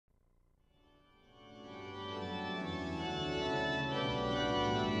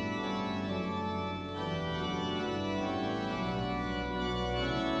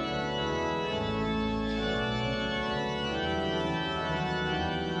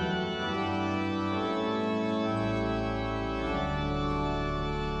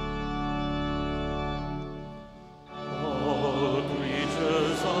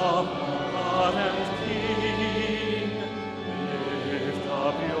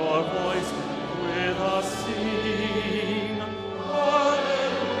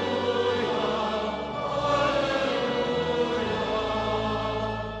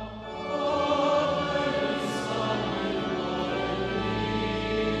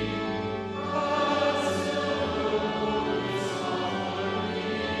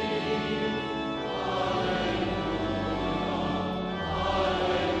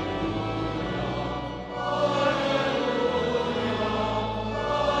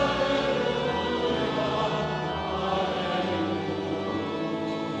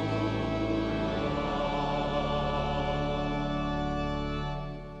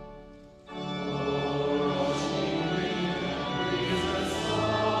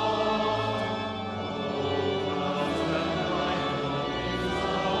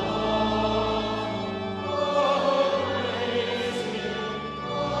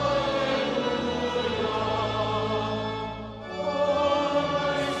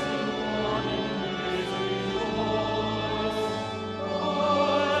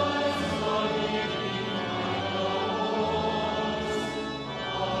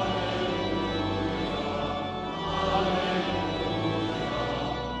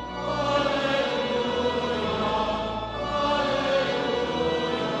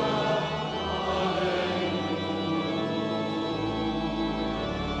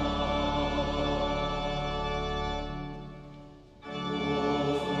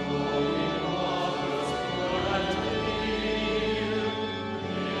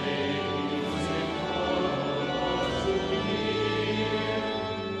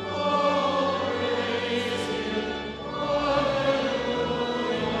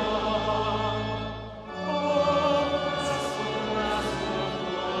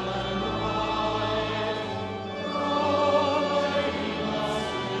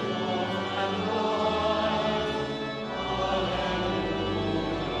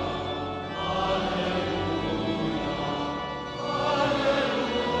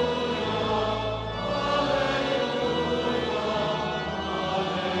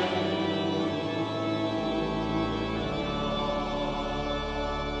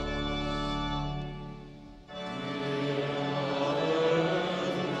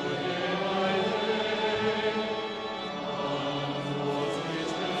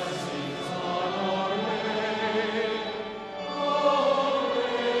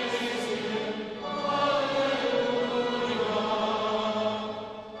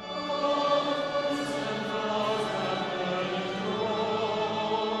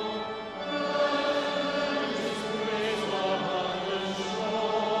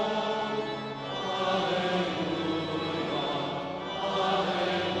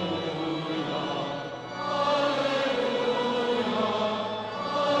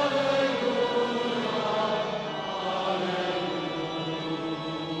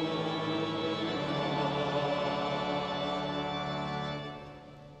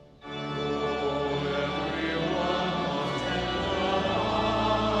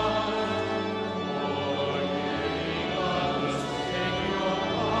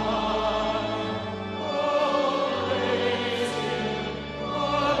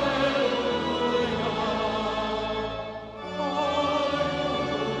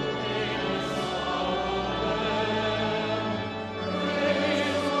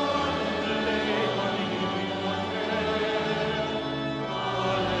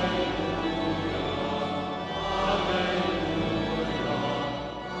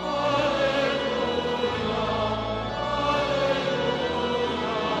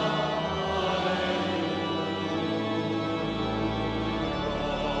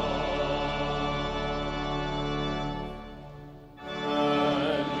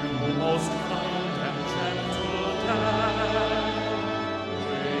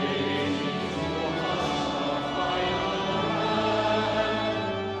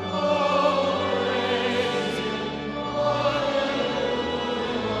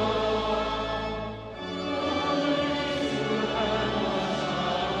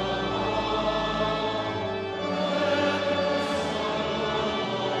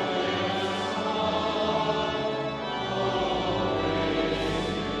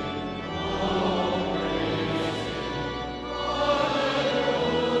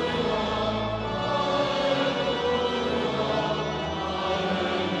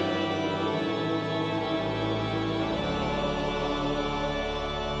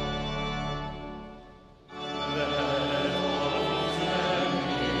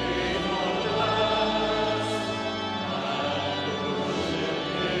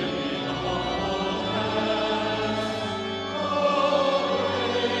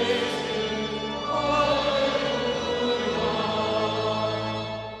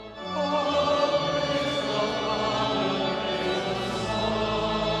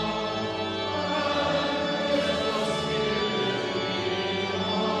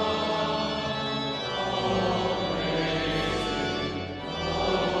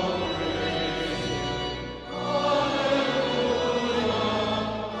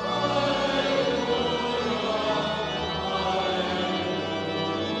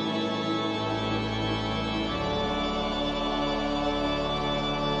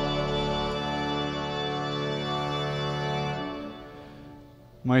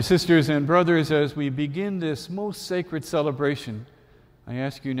My sisters and brothers, as we begin this most sacred celebration, I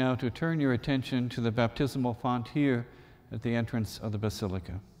ask you now to turn your attention to the baptismal font here at the entrance of the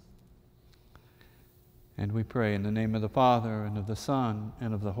Basilica. And we pray in the name of the Father, and of the Son,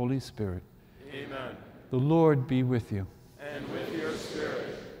 and of the Holy Spirit. Amen. The Lord be with you. And with your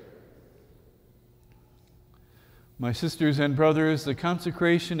spirit. My sisters and brothers, the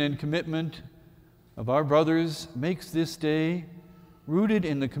consecration and commitment of our brothers makes this day rooted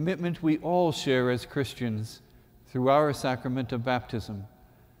in the commitment we all share as Christians through our sacrament of baptism.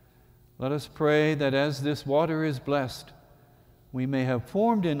 Let us pray that as this water is blessed, we may have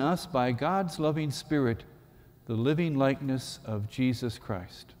formed in us by God's loving Spirit the living likeness of Jesus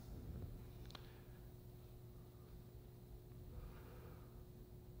Christ.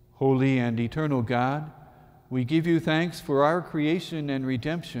 Holy and eternal God, we give you thanks for our creation and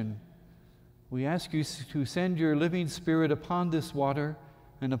redemption. We ask you to send your living Spirit upon this water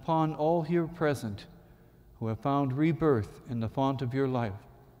and upon all here present who have found rebirth in the font of your life.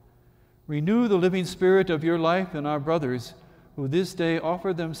 Renew the living Spirit of your life in our brothers who this day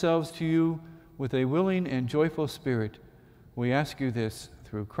offer themselves to you with a willing and joyful spirit. We ask you this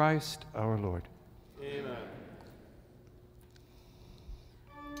through Christ our Lord. Amen.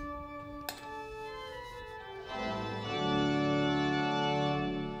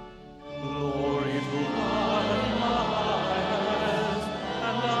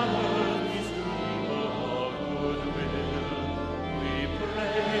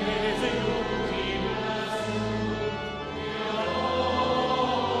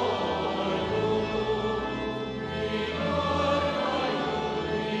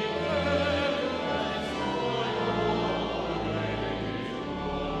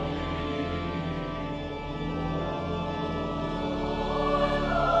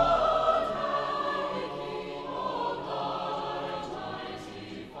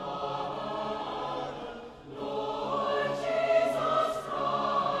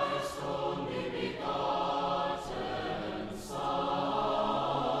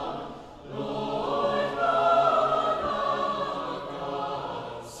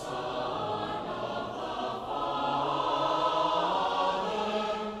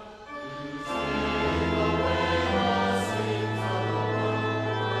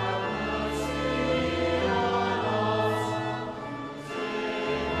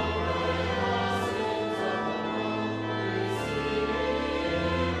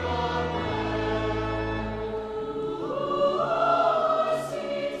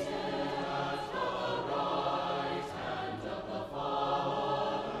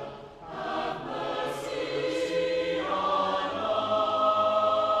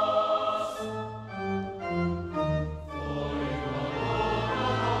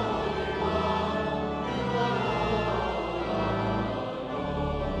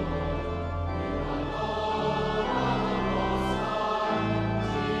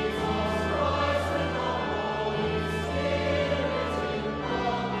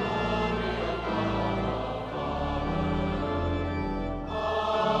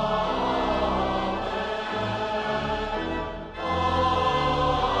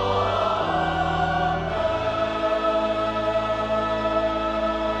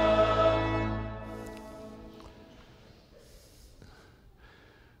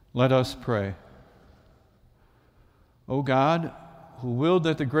 Let us pray. O God, who willed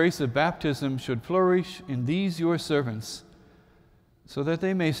that the grace of baptism should flourish in these your servants, so that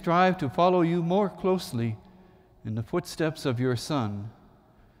they may strive to follow you more closely in the footsteps of your Son,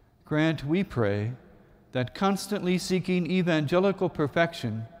 grant, we pray, that constantly seeking evangelical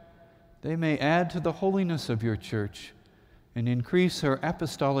perfection, they may add to the holiness of your church and increase her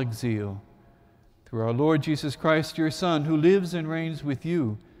apostolic zeal. Through our Lord Jesus Christ, your Son, who lives and reigns with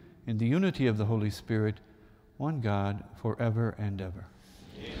you in the unity of the Holy Spirit, one God, forever and ever.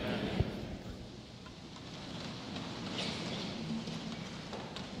 Amen.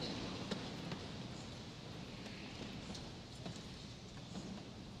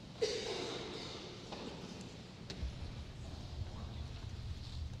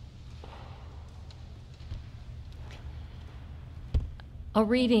 A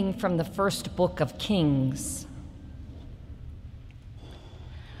reading from the first book of Kings.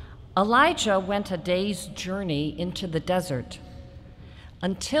 Elijah went a day's journey into the desert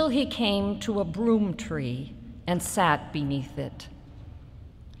until he came to a broom tree and sat beneath it.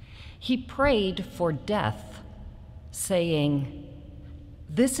 He prayed for death, saying,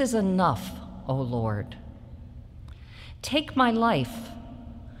 "This is enough, O Lord. Take my life,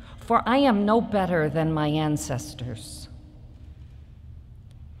 for I am no better than my ancestors."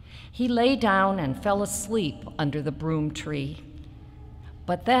 He lay down and fell asleep under the broom tree.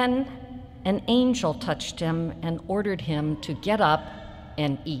 But then an angel touched him and ordered him to get up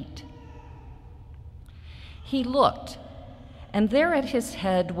and eat. He looked, and there at his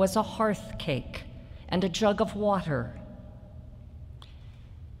head was a hearth cake and a jug of water.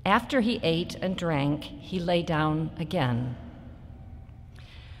 After he ate and drank, he lay down again.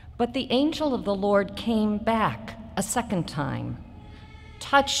 But the angel of the Lord came back a second time,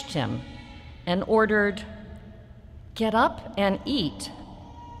 touched him, and ordered, "Get up and eat,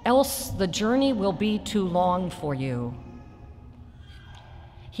 else the journey will be too long for you."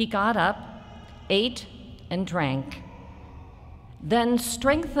 He got up, ate, and drank. Then,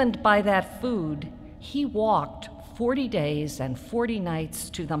 strengthened by that food, he walked 40 days and 40 nights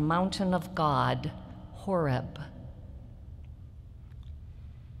to the mountain of God, Horeb.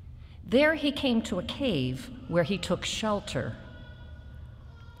 There he came to a cave where he took shelter.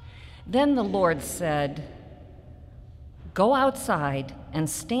 Then the Lord said, "Go outside and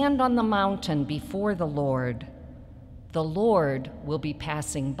stand on the mountain before the Lord. The Lord will be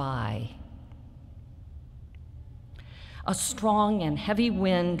passing by." A strong and heavy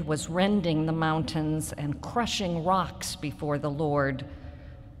wind was rending the mountains and crushing rocks before the Lord,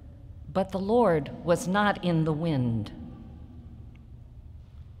 but the Lord was not in the wind.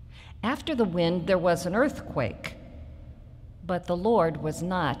 After the wind, there was an earthquake, but the Lord was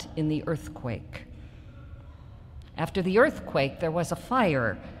not in the earthquake. After the earthquake, there was a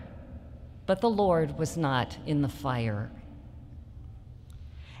fire, but the Lord was not in the fire.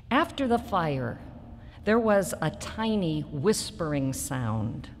 After the fire, there was a tiny whispering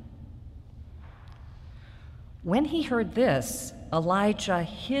sound. When he heard this, Elijah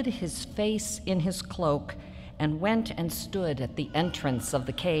hid his face in his cloak and went and stood at the entrance of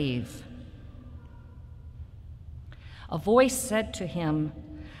the cave. A voice said to him,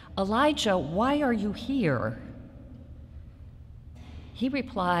 "Elijah, why are you here?" He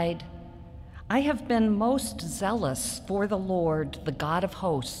replied, "I have been most zealous for the Lord, the God of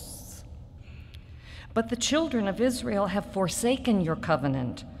hosts. But the children of Israel have forsaken your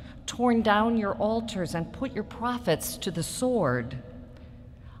covenant, torn down your altars, and put your prophets to the sword.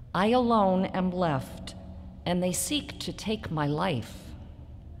 I alone am left, and they seek to take my life."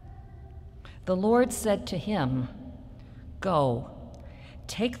 The Lord said to him, "Go,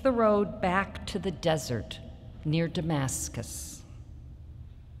 take the road back to the desert near Damascus."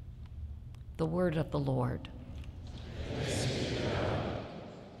 The word of the Lord.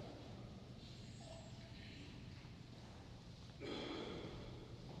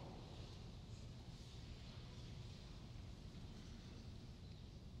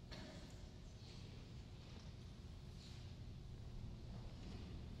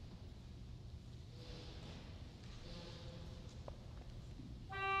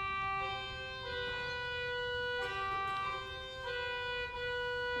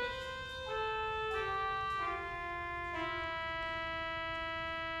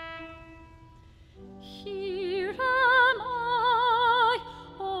 Here am I,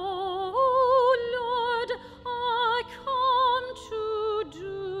 O Lord, I come to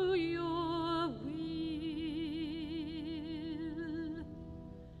do your will.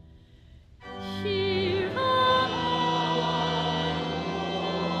 Here am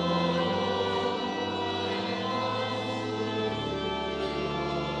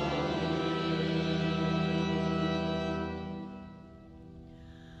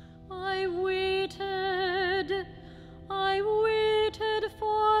I waited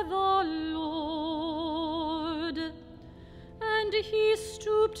for the Lord, and he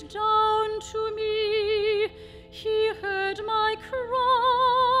stooped down to me. He heard my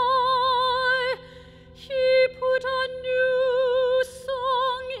cry. He put a new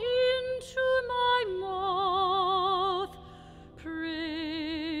song into my mouth,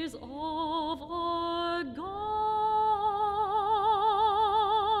 praise of our God.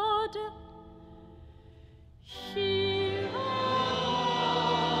 Here I,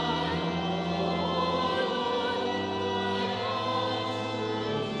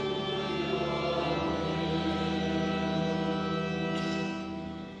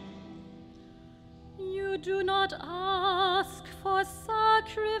 You do not ask for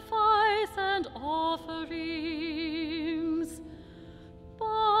sacrifice and offerings,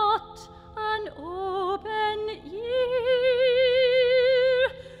 but an open ear.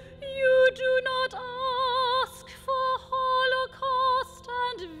 You do not ask for holocaust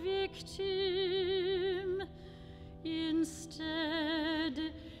and victim. Instead,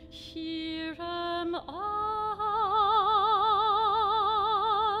 here am I.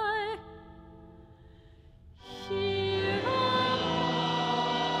 Here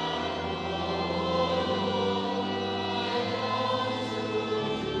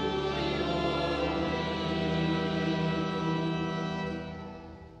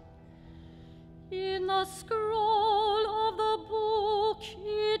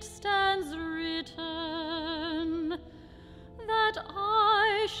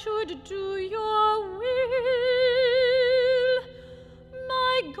do your will.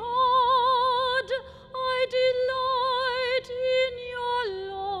 My God, I delight in your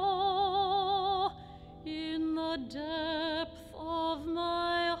law, in the depth of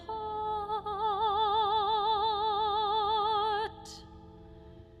my heart.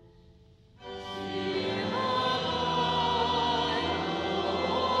 Here am I, O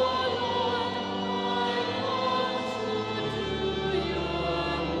Lord, I come to do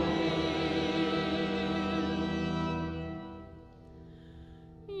your will.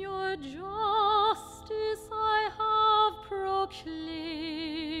 Your justice I have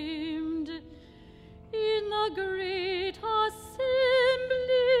proclaimed in the great assembly.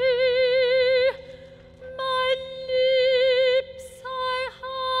 My lips I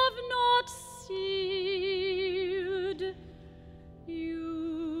have not sealed.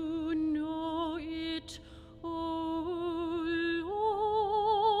 You know it, O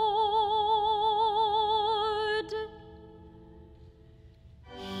Lord.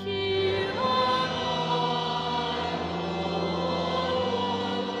 Here am I,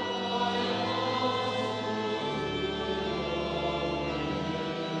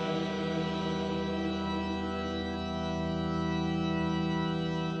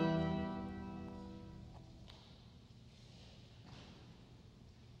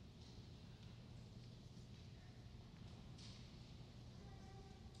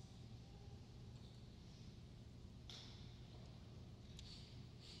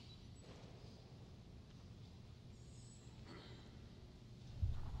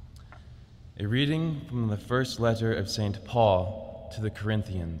 A reading from the first letter of St. Paul to the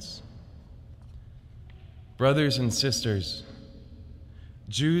Corinthians. Brothers and sisters,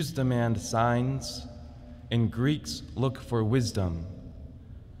 Jews demand signs, and Greeks look for wisdom,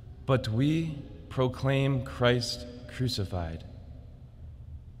 but we proclaim Christ crucified,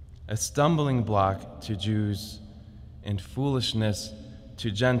 a stumbling block to Jews and foolishness to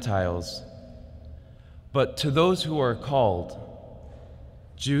Gentiles. But to those who are called,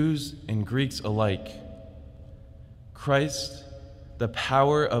 Jews and Greeks alike, Christ, the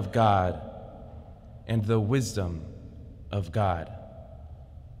power of God and the wisdom of God.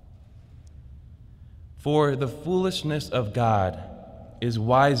 For the foolishness of God is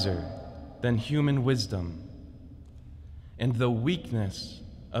wiser than human wisdom, and the weakness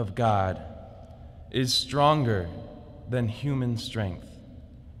of God is stronger than human strength.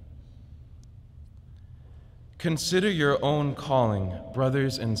 Consider your own calling,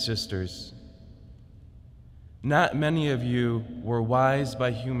 brothers and sisters. Not many of you were wise by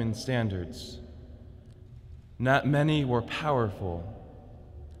human standards. Not many were powerful.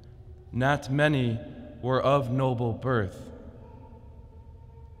 Not many were of noble birth.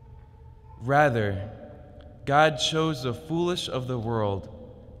 Rather, God chose the foolish of the world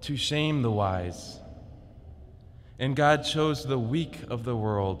to shame the wise, and God chose the weak of the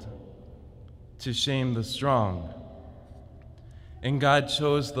world to shame the strong. And God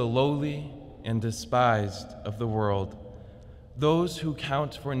chose the lowly and despised of the world, those who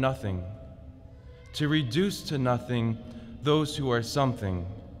count for nothing, to reduce to nothing those who are something,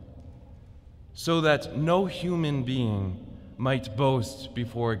 so that no human being might boast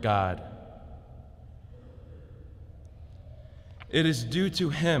before God. It is due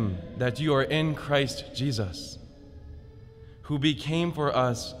to him that you are in Christ Jesus, who became for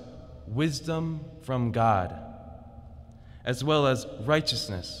us wisdom from God, as well as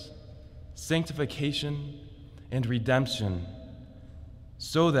righteousness, sanctification, and redemption,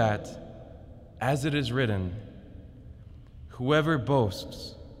 so that, as it is written, whoever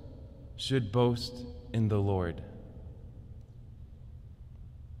boasts should boast in the Lord.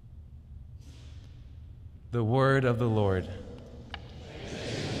 The word of the Lord.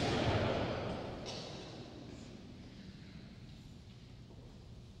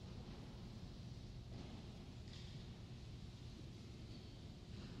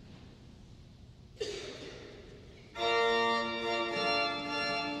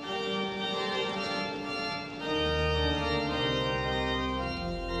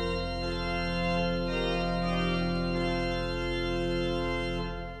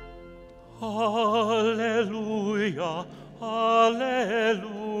 Alleluia,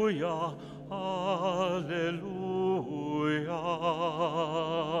 alleluia, alleluia.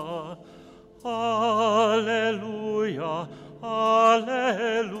 Alleluia,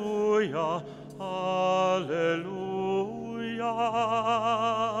 alleluia, alleluia.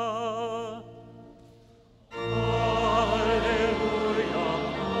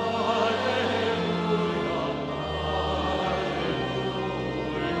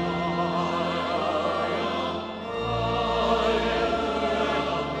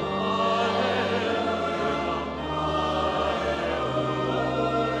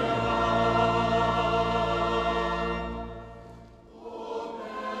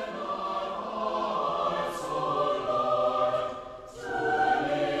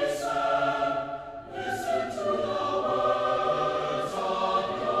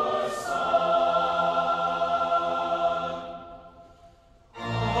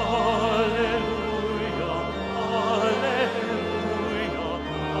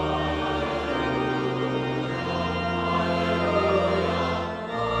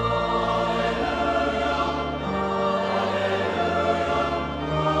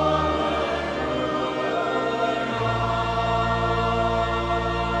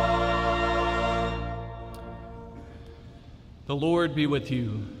 The Lord be with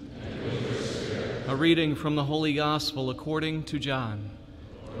you. And with your spirit. A reading from the Holy Gospel according to John.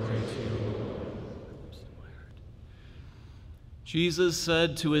 Glory to you, Lord. Jesus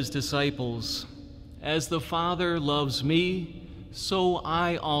said to his disciples, "As the Father loves me, so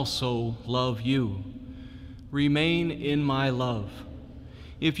I also love you. Remain in my love.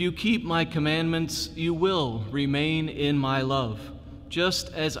 If you keep my commandments, you will remain in my love,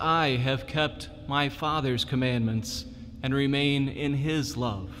 just as I have kept my Father's commandments and remain in his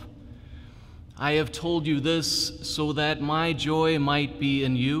love. I have told you this so that my joy might be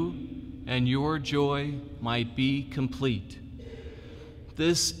in you and your joy might be complete.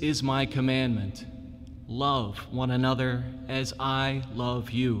 This is my commandment: love one another as I love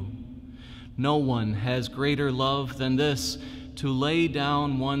you. No one has greater love than this, to lay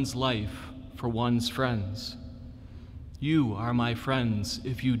down one's life for one's friends. You are my friends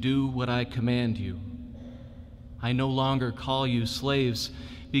if you do what I command you. I no longer call you slaves,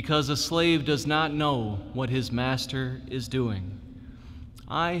 because a slave does not know what his master is doing.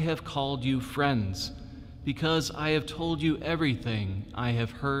 I have called you friends, because I have told you everything I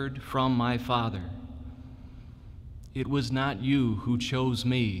have heard from my Father. It was not you who chose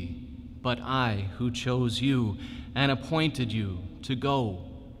me, but I who chose you and appointed you to go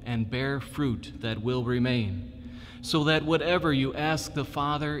and bear fruit that will remain, so that whatever you ask the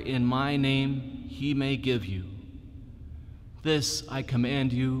Father in my name, he may give you. This I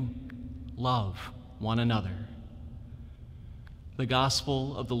command you: love one another." The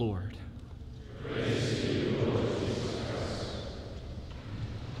Gospel of the Lord. Praise to you, Lord Jesus Christ.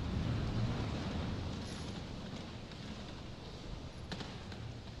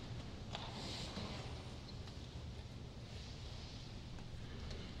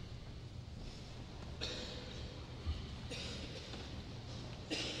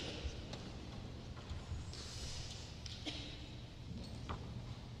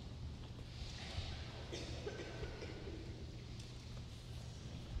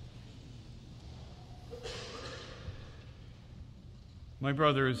 My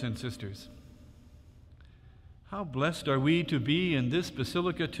brothers and sisters, how blessed are we to be in this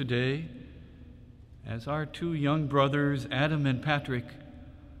basilica today as our two young brothers, Adam and Patrick,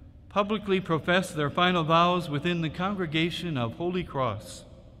 publicly profess their final vows within the congregation of Holy Cross.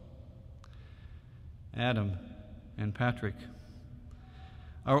 Adam and Patrick,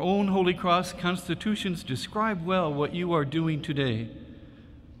 our own Holy Cross constitutions describe well what you are doing today.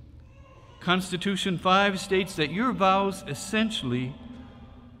 Constitution 5 states that your vows essentially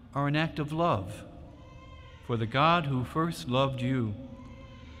are an act of love for the God who first loved you.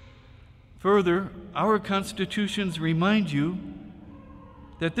 Further, our constitutions remind you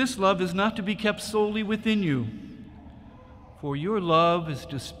that this love is not to be kept solely within you, for your love is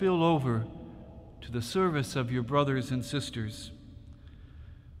to spill over to the service of your brothers and sisters.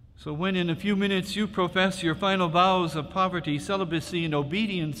 So when in a few minutes you profess your final vows of poverty, celibacy, and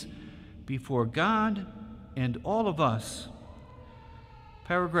obedience before God and all of us,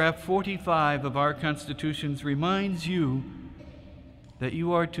 paragraph 45 of our constitutions reminds you that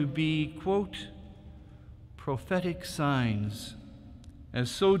you are to be, quote, prophetic signs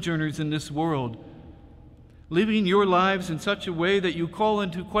as sojourners in this world, living your lives in such a way that you call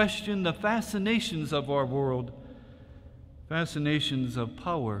into question the fascinations of our world, fascinations of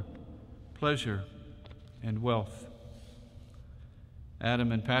power, pleasure, and wealth. Adam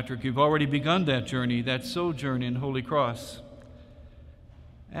and Patrick, you've already begun that journey, that sojourn in Holy Cross.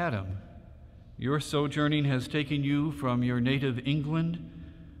 Adam, your sojourning has taken you from your native England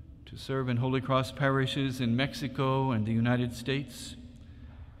to serve in Holy Cross parishes in Mexico and the United States.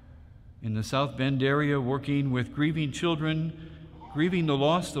 In the South Bend area, working with grieving children, grieving the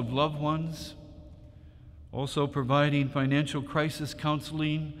loss of loved ones, also providing financial crisis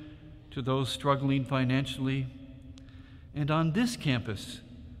counseling to those struggling financially. And on this campus,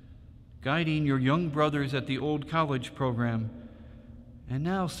 guiding your young brothers at the Old College program, and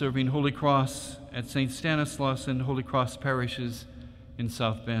now serving Holy Cross at St. Stanislaus and Holy Cross parishes in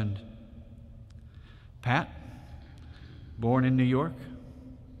South Bend. Pat, born in New York,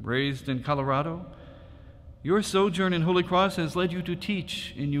 raised in Colorado, your sojourn in Holy Cross has led you to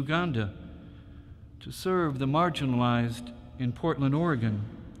teach in Uganda, to serve the marginalized in Portland, Oregon,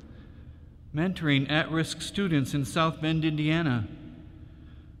 mentoring at-risk students in South Bend, Indiana,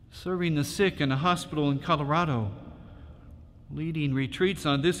 serving the sick in a hospital in Colorado, leading retreats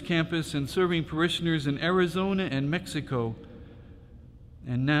on this campus and serving parishioners in Arizona and Mexico,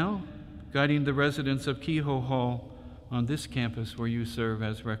 and now guiding the residents of Kehoe Hall on this campus where you serve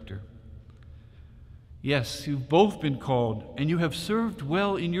as rector. Yes, you've both been called, and you have served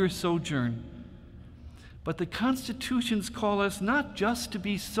well in your sojourn. But the constitutions call us not just to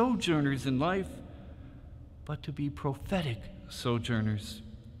be sojourners in life, but to be prophetic sojourners.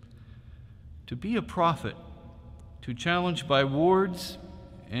 To be a prophet, to challenge by words,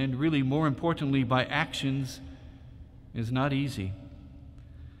 and really more importantly by actions, is not easy.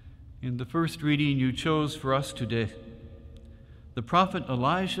 In the first reading you chose for us today, the prophet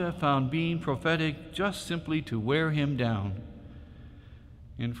Elijah found being prophetic just simply to wear him down.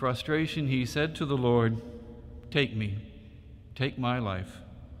 In frustration, he said to the Lord, "Take me, take my life."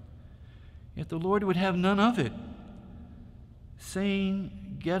 Yet the Lord would have none of it,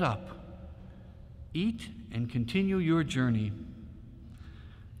 saying, "Get up, eat, and continue your journey."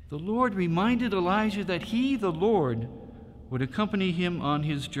 The Lord reminded Elijah that he, the Lord, would accompany him on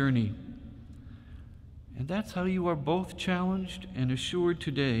his journey. And that's how you are both challenged and assured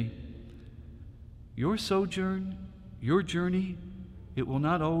today. Your sojourn, your journey, it will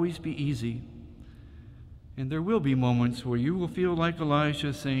not always be easy. And there will be moments where you will feel like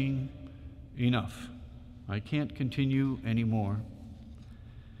Elijah saying, "Enough, I can't continue anymore."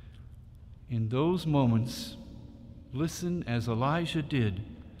 In those moments, listen as Elijah did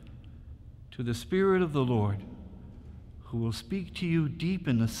to the Spirit of the Lord, who will speak to you deep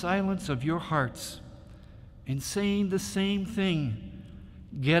in the silence of your hearts and saying the same thing: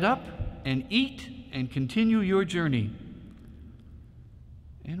 get up and eat and continue your journey.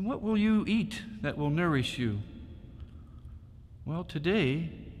 And what will you eat that will nourish you? Well, today,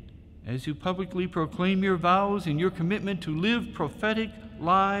 as you publicly proclaim your vows and your commitment to live prophetic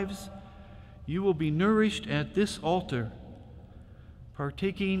lives, you will be nourished at this altar,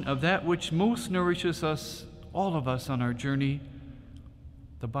 partaking of that which most nourishes us, all of us on our journey,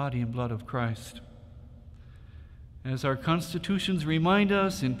 the body and blood of Christ. As our constitutions remind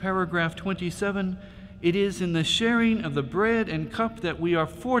us in paragraph 27, it is in the sharing of the bread and cup that we are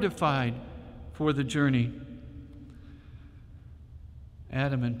fortified for the journey.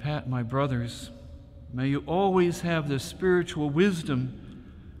 Adam and Pat, my brothers, may you always have the spiritual wisdom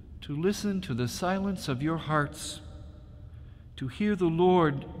to listen to the silence of your hearts, to hear the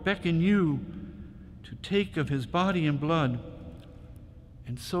Lord beckon you to take of his body and blood,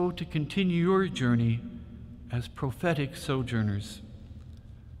 and so to continue your journey as prophetic sojourners.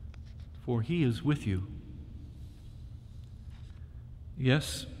 For he is with you.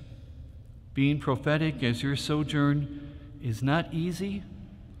 Yes, being prophetic as your sojourn is not easy,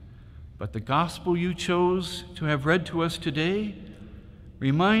 but the gospel you chose to have read to us today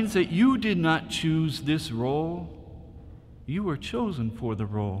reminds that you did not choose this role. You were chosen for the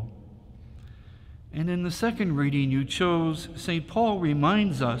role. And in the second reading you chose, St. Paul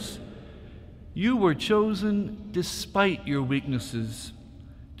reminds us, you were chosen despite your weaknesses,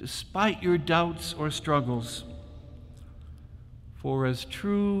 despite your doubts or struggles. For as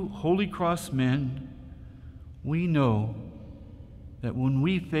true Holy Cross men, we know that when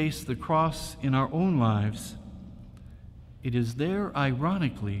we face the cross in our own lives, it is there,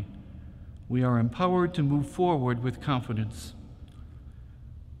 ironically, we are empowered to move forward with confidence.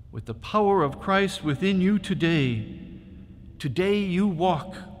 With the power of Christ within you today, today you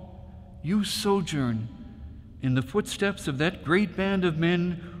walk, you sojourn in the footsteps of that great band of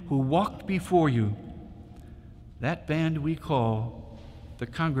men who walked before you. That band we call the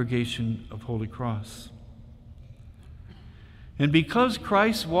Congregation of Holy Cross. And because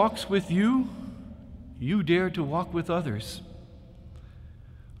Christ walks with you, you dare to walk with others.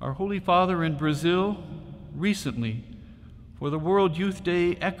 Our Holy Father in Brazil recently, for the World Youth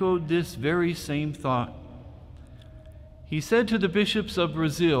Day, echoed this very same thought. He said to the bishops of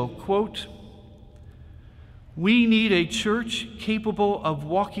Brazil, quote, "We need a church capable of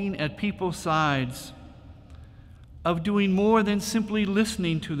walking at people's sides, of doing more than simply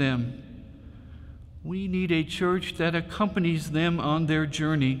listening to them. We need a church that accompanies them on their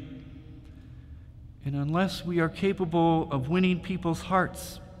journey. And unless we are capable of winning people's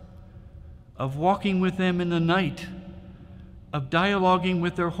hearts, of walking with them in the night, of dialoguing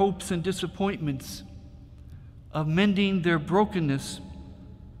with their hopes and disappointments, of mending their brokenness,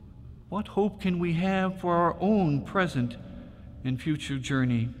 what hope can we have for our own present and future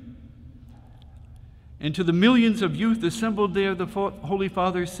journey?" And to the millions of youth assembled there, the Holy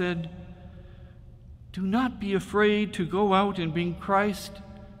Father said, "Do not be afraid to go out and bring Christ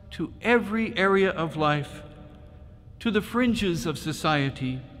to every area of life, to the fringes of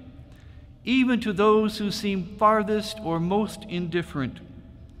society, even to those who seem farthest or most indifferent.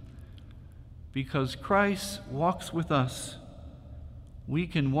 Because Christ walks with us, we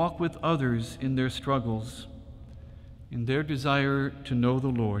can walk with others in their struggles, in their desire to know the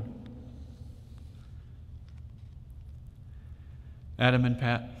Lord." Adam and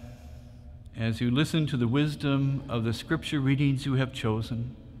Pat, as you listen to the wisdom of the scripture readings you have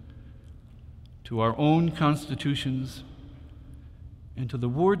chosen, to our own constitutions, and to the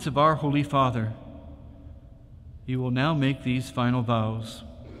words of our Holy Father, you will now make these final vows,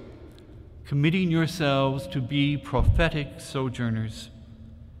 committing yourselves to be prophetic sojourners.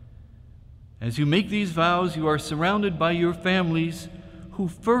 As you make these vows, you are surrounded by your families who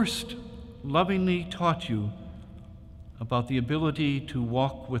first lovingly taught you about the ability to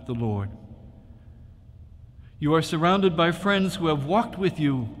walk with the Lord. You are surrounded by friends who have walked with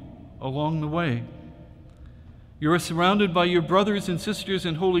you along the way. You are surrounded by your brothers and sisters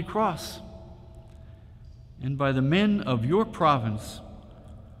in Holy Cross and by the men of your province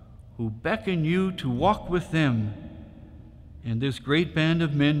who beckon you to walk with them in this great band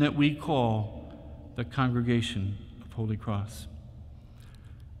of men that we call the Congregation of Holy Cross.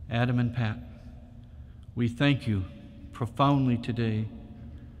 Adam and Pat, we thank you profoundly today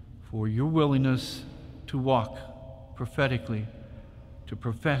for your willingness to walk prophetically, to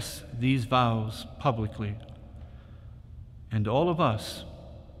profess these vows publicly. And all of us,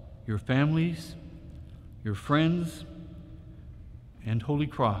 your families, your friends, and Holy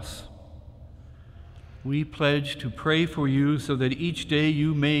Cross, we pledge to pray for you so that each day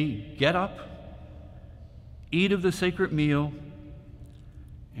you may get up, eat of the sacred meal,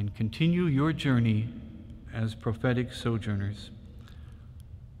 and continue your journey as prophetic sojourners.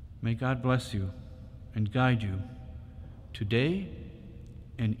 May God bless you and guide you today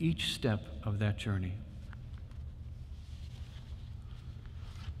and each step of that journey.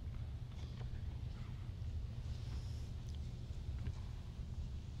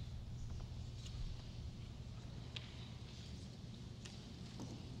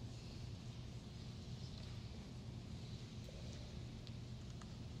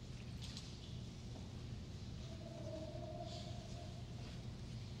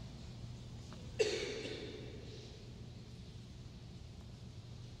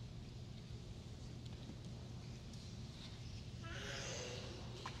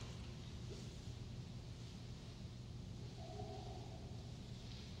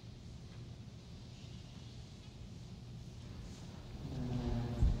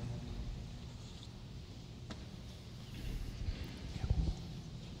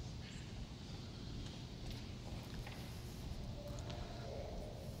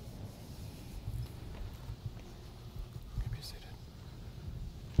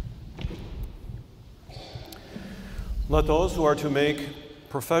 Let those who are to make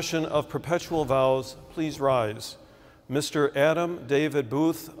profession of perpetual vows please rise. Mr. Adam David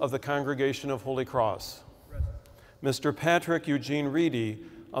Booth of the Congregation of Holy Cross. Present. Mr. Patrick Eugene Reedy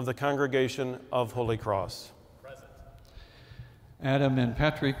of the Congregation of Holy Cross. Present. Adam and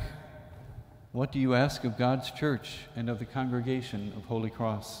Patrick, what do you ask of God's church and of the Congregation of Holy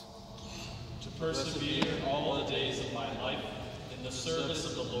Cross? To persevere all the days of my life in the service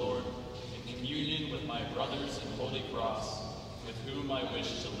of the Lord, in communion with my brothers in Holy Cross, with whom I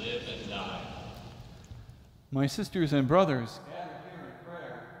wish to live and die. My sisters and brothers, gathered here in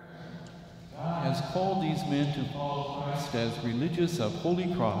prayer, God has called these men to follow Christ as religious of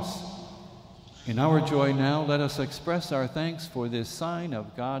Holy Cross. In our joy now, let us express our thanks for this sign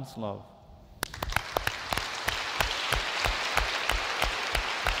of God's love.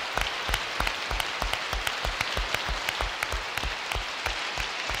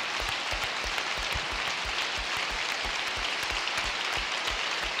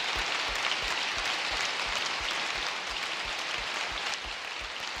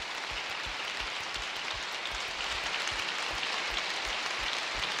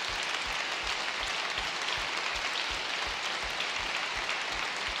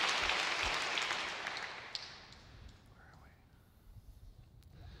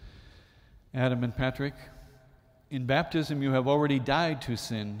 Adam and Patrick, in baptism you have already died to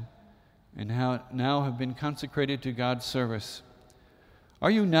sin and now have been consecrated to God's service.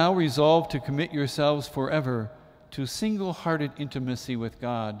 Are you now resolved to commit yourselves forever to single-hearted intimacy with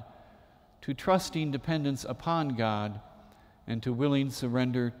God, to trusting dependence upon God, and to willing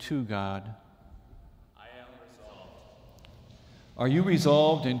surrender to God? I am resolved. Are you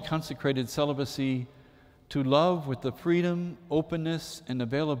resolved in consecrated celibacy to love with the freedom, openness, and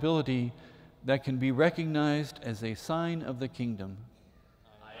availability that can be recognized as a sign of the kingdom?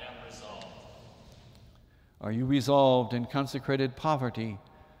 I am resolved. Are you resolved in consecrated poverty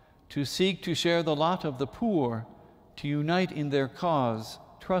to seek to share the lot of the poor, to unite in their cause,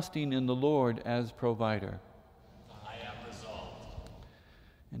 trusting in the Lord as provider? I am resolved.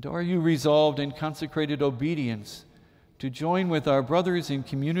 And are you resolved in consecrated obedience to join with our brothers in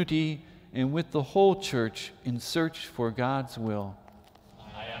community and with the whole church in search for God's will?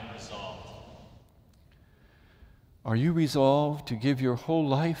 I am resolved. Are you resolved to give your whole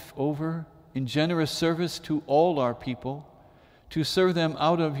life over in generous service to all our people, to serve them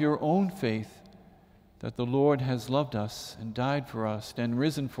out of your own faith that the Lord has loved us and died for us and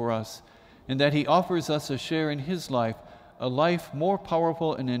risen for us, and that he offers us a share in his life, a life more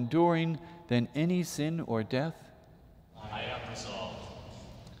powerful and enduring than any sin or death? I am resolved.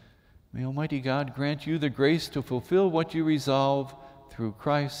 May Almighty God grant you the grace to fulfill what you resolve through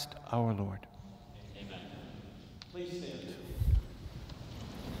Christ our Lord. Amen. Please stand.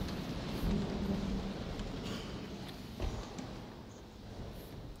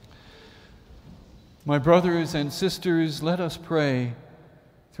 My brothers and sisters, let us pray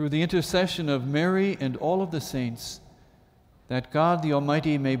through the intercession of Mary and all of the saints, that God the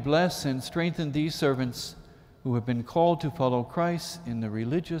Almighty may bless and strengthen these servants who have been called to follow Christ in the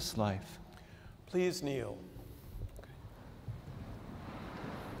religious life. Please kneel.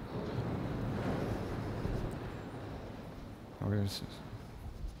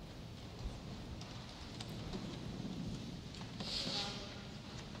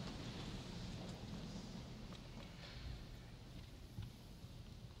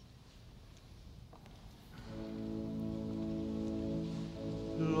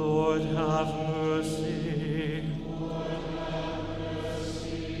 Lord, have mercy.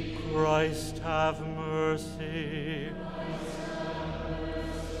 Christ, have mercy.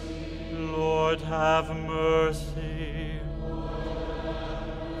 Lord, have mercy.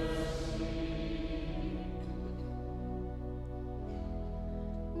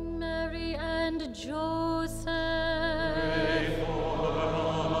 Mary and Joseph, Pray for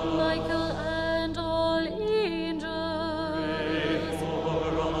us. Michael and all angels, Pray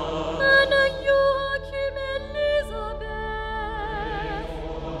for us. and Joachim, Elizabeth,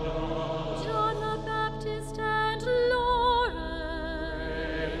 John the Baptist and Lawrence,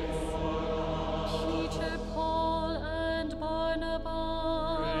 Peter, Paul and Barnabas,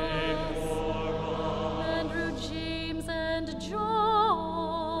 Andrew, James and John,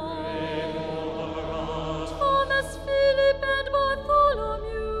 Thomas, Philip and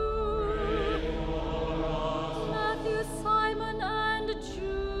Bartholomew, Matthew, Simon and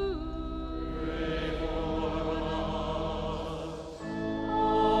Jude,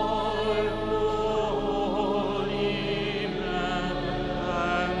 Holy men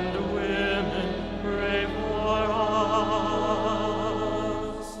and women, pray for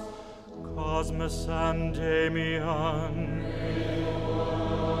us. Cosmas and Damian,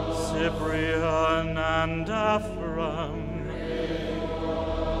 Cyprian and Ephraim,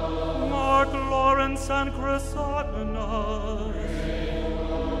 Mark, Lawrence and Chrysogonus,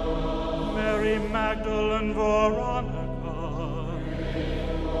 Mary Magdalene, Veronica,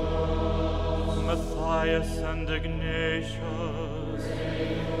 Matthias and Ignatius,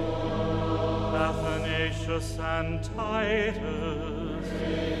 Athanasius and Titus,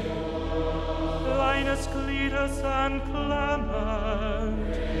 Linus, Cletus and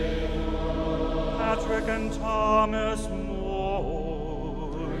Clement, Patrick and Thomas More.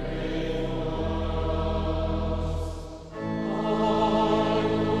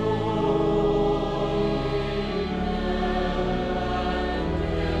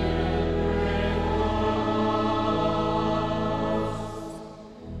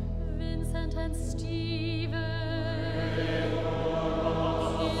 Vincent and Stephen,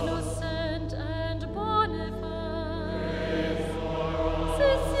 Innocent and Boniface,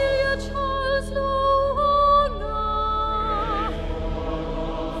 Cecilia, Charles, Luonga,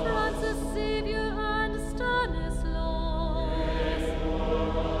 Francis Xavier and Stanislaus,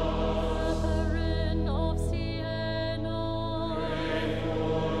 Catherine of Siena,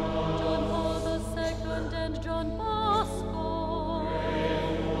 John Paul II and John Bosco,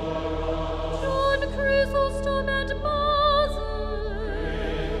 John Chrysostom and Basil,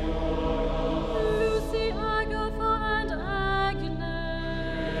 Lucy, Agatha and Agnes,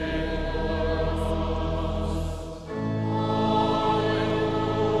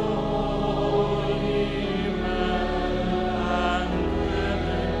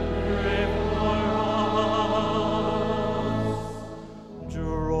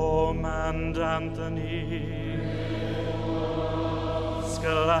 Jerome and Anthony,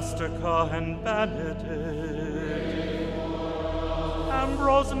 Scholastica and Benedict,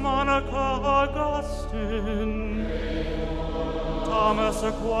 Ambrose, Monica, Augustine, Thomas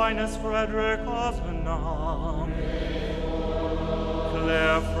Aquinas, Frederick Ozanam,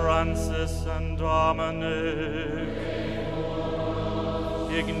 Claire, Francis and Dominic,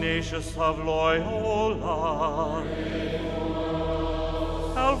 Ignatius of Loyola,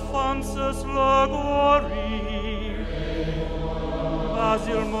 Alphonsus Liguori,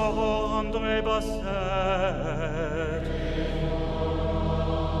 Basil Moreau, André Basset.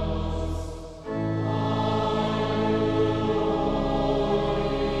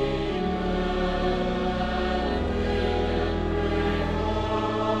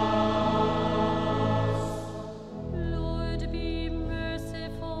 Lord, be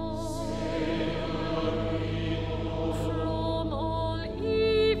merciful. From all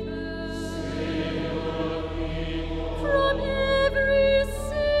evil. From every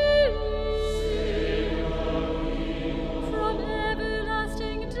sin. From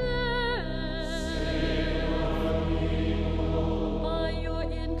everlasting death. By your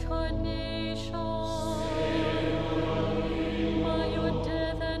incarnation. By your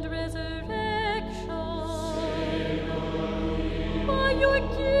death and resurrection. By your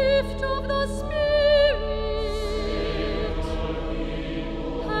gift of the Spirit,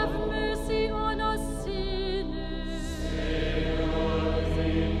 have mercy on us sinners.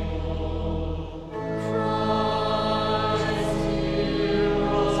 Christ, hear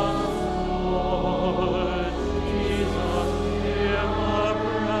us, Lord, Jesus, hear our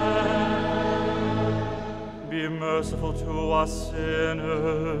prayer. Be merciful to us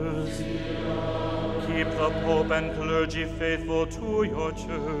sinners. Keep the Pope and clergy faithful to your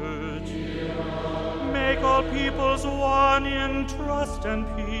church. Make all peoples one in trust and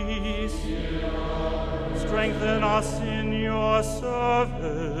peace. Strengthen us in your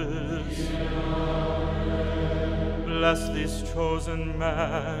service. Bless this chosen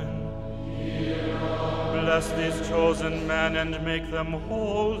man. Bless these chosen men and make them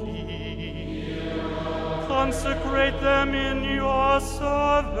holy. Consecrate them in your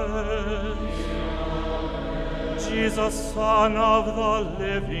service. Jesus, Son of the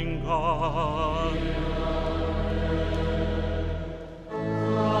living God.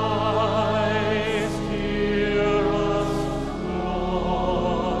 Christ, hear us,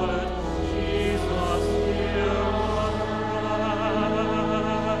 Lord. Jesus, hear our prayer.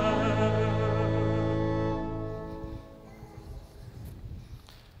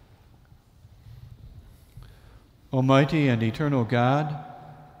 Almighty and eternal God,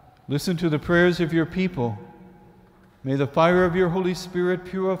 listen to the prayers of your people. May the fire of your Holy Spirit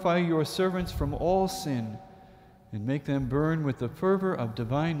purify your servants from all sin and make them burn with the fervor of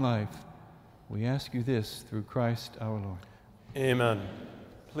divine life. We ask you this through Christ our Lord. Amen.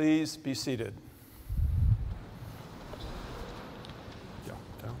 Please be seated. Yeah,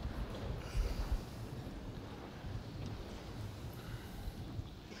 down.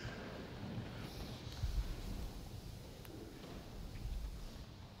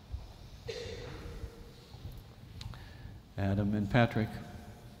 Adam and Patrick,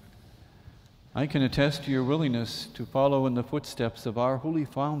 I can attest to your willingness to follow in the footsteps of our holy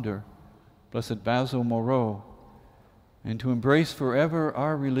founder, Blessed Basil Moreau, and to embrace forever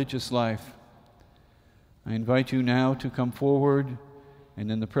our religious life. I invite you now to come forward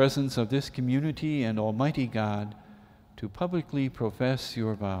and in the presence of this community and Almighty God to publicly profess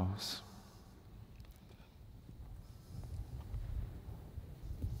your vows.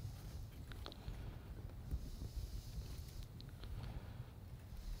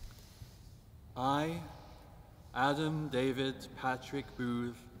 I, Adam David Patrick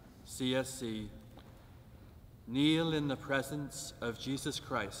Booth, CSC, kneel in the presence of Jesus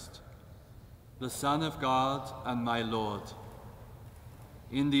Christ, the Son of God and my Lord,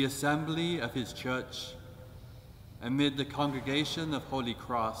 in the assembly of his church, amid the congregation of Holy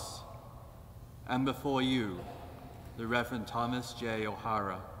Cross, and before you, the Reverend Thomas J.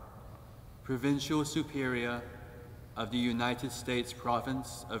 O'Hara, Provincial Superior of the United States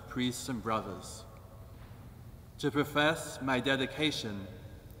Province of Priests and Brothers, to profess my dedication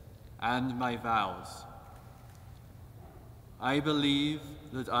and my vows. I believe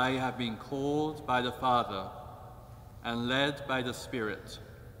that I have been called by the Father and led by the Spirit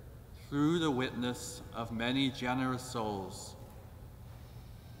through the witness of many generous souls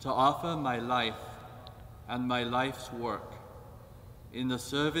to offer my life and my life's work in the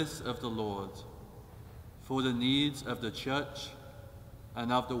service of the Lord, for the needs of the Church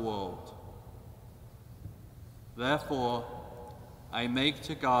and of the world. Therefore, I make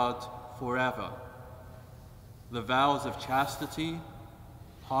to God forever the vows of chastity,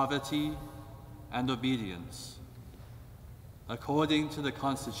 poverty, and obedience, according to the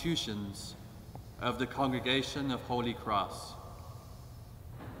constitutions of the Congregation of Holy Cross.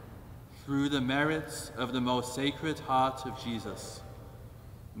 Through the merits of the most Sacred Heart of Jesus,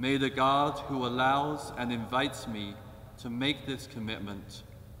 may the God who allows and invites me to make this commitment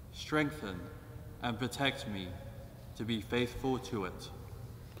strengthen and protect me to be faithful to it.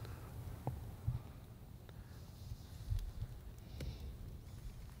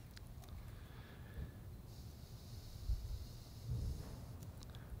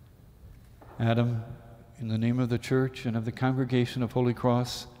 Adam, in the name of the Church and of the Congregation of Holy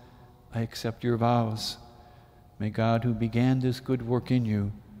Cross, I accept your vows. May God, who began this good work in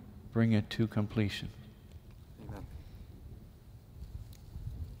you, bring it to completion. Amen.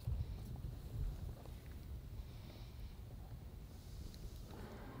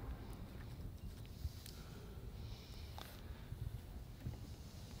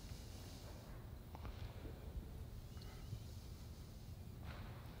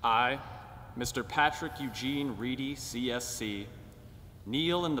 I, Mr. Patrick Eugene Reedy, CSC,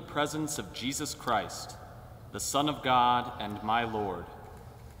 kneel in the presence of Jesus Christ, the Son of God and my Lord,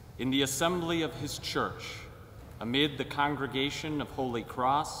 in the assembly of his church, amid the congregation of Holy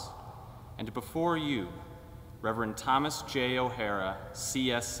Cross, and before you, Reverend Thomas J. O'Hara,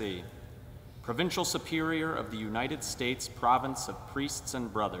 CSC, Provincial Superior of the United States Province of Priests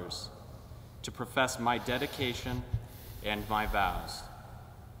and Brothers, to profess my dedication and my vows.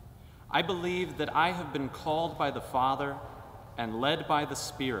 I believe that I have been called by the Father and led by the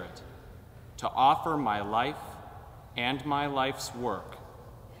Spirit to offer my life and my life's work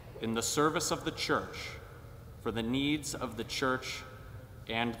in the service of the Church for the needs of the Church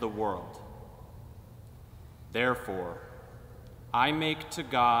and the world. Therefore, I make to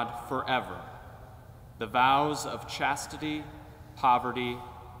God forever the vows of chastity, poverty,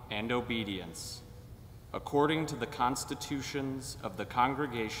 and obedience, according to the constitutions of the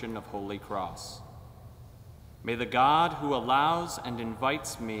Congregation of Holy Cross. May the God who allows and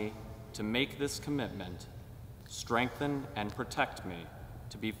invites me to make this commitment strengthen and protect me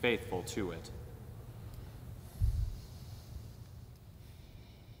to be faithful to it.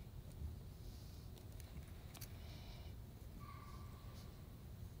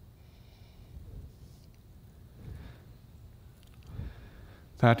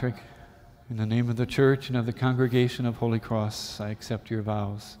 Patrick, in the name of the Church and of the Congregation of Holy Cross, I accept your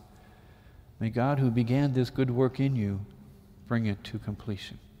vows. May God, who began this good work in you, bring it to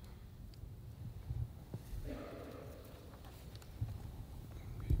completion.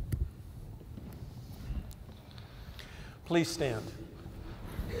 Please stand.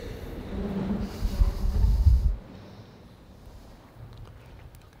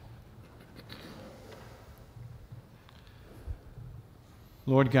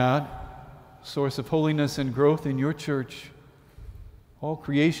 Lord God, source of holiness and growth in your church, all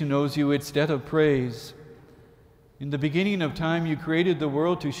creation owes you its debt of praise. In the beginning of time, you created the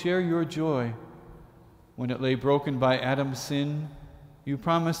world to share your joy. When it lay broken by Adam's sin, you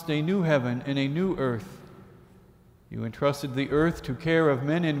promised a new heaven and a new earth. You entrusted the earth to care of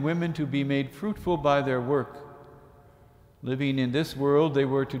men and women to be made fruitful by their work. Living in this world, they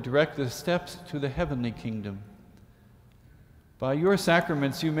were to direct the steps to the heavenly kingdom. By your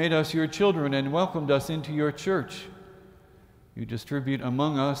sacraments, you made us your children and welcomed us into your church. You distribute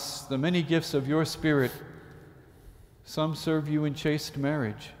among us the many gifts of your Spirit. Some serve you in chaste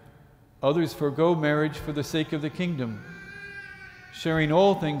marriage. Others forego marriage for the sake of the kingdom. Sharing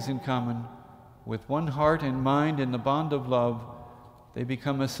all things in common, with one heart and mind in the bond of love, they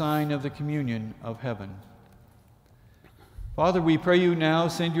become a sign of the communion of heaven. Father, we pray you now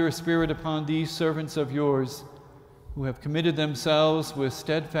send your Spirit upon these servants of yours who have committed themselves with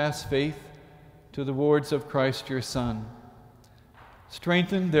steadfast faith to the words of Christ your Son.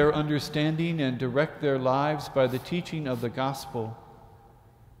 Strengthen their understanding and direct their lives by the teaching of the gospel.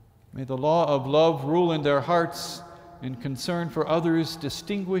 May the law of love rule in their hearts, and concern for others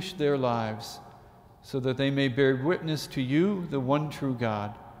distinguish their lives, so that they may bear witness to you, the one true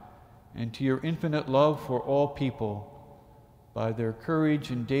God, and to your infinite love for all people. By their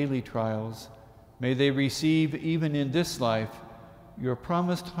courage in daily trials, may they receive, even in this life, your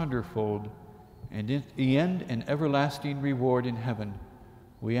promised hundredfold, and in the end an everlasting reward in heaven.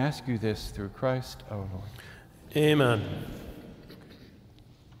 We ask you this through Christ our Lord. Amen.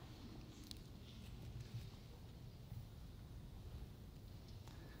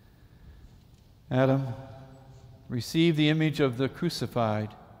 Adam, receive the image of the crucified.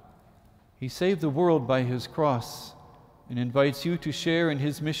 He saved the world by his cross and invites you to share in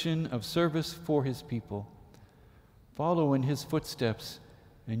his mission of service for his people. Follow in his footsteps,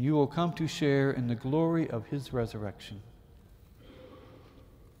 and you will come to share in the glory of his resurrection.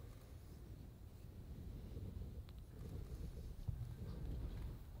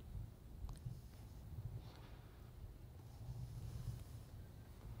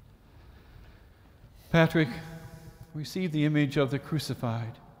 Patrick, receive the image of the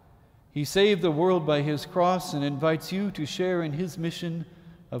crucified. He saved the world by his cross and invites you to share in his mission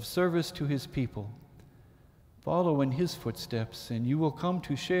of service to his people. Follow in his footsteps, and you will come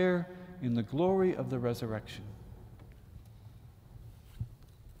to share in the glory of the resurrection.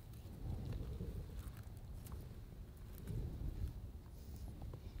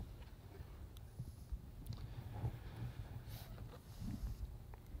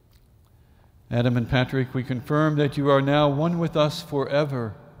 Adam and Patrick, we confirm that you are now one with us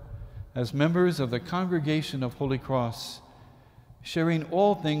forever as members of the Congregation of Holy Cross, sharing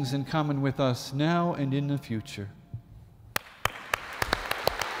all things in common with us now and in the future.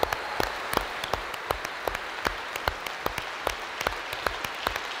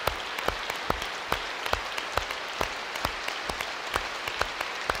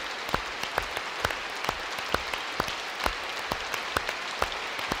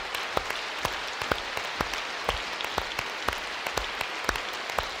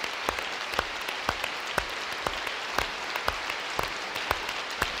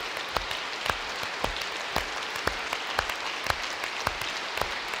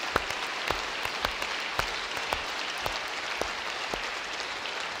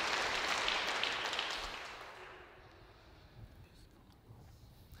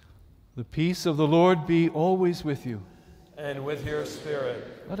 The peace of the Lord be always with you. And with your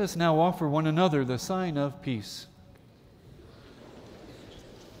spirit. Let us now offer one another the sign of peace.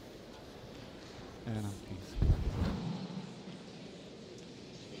 And of peace.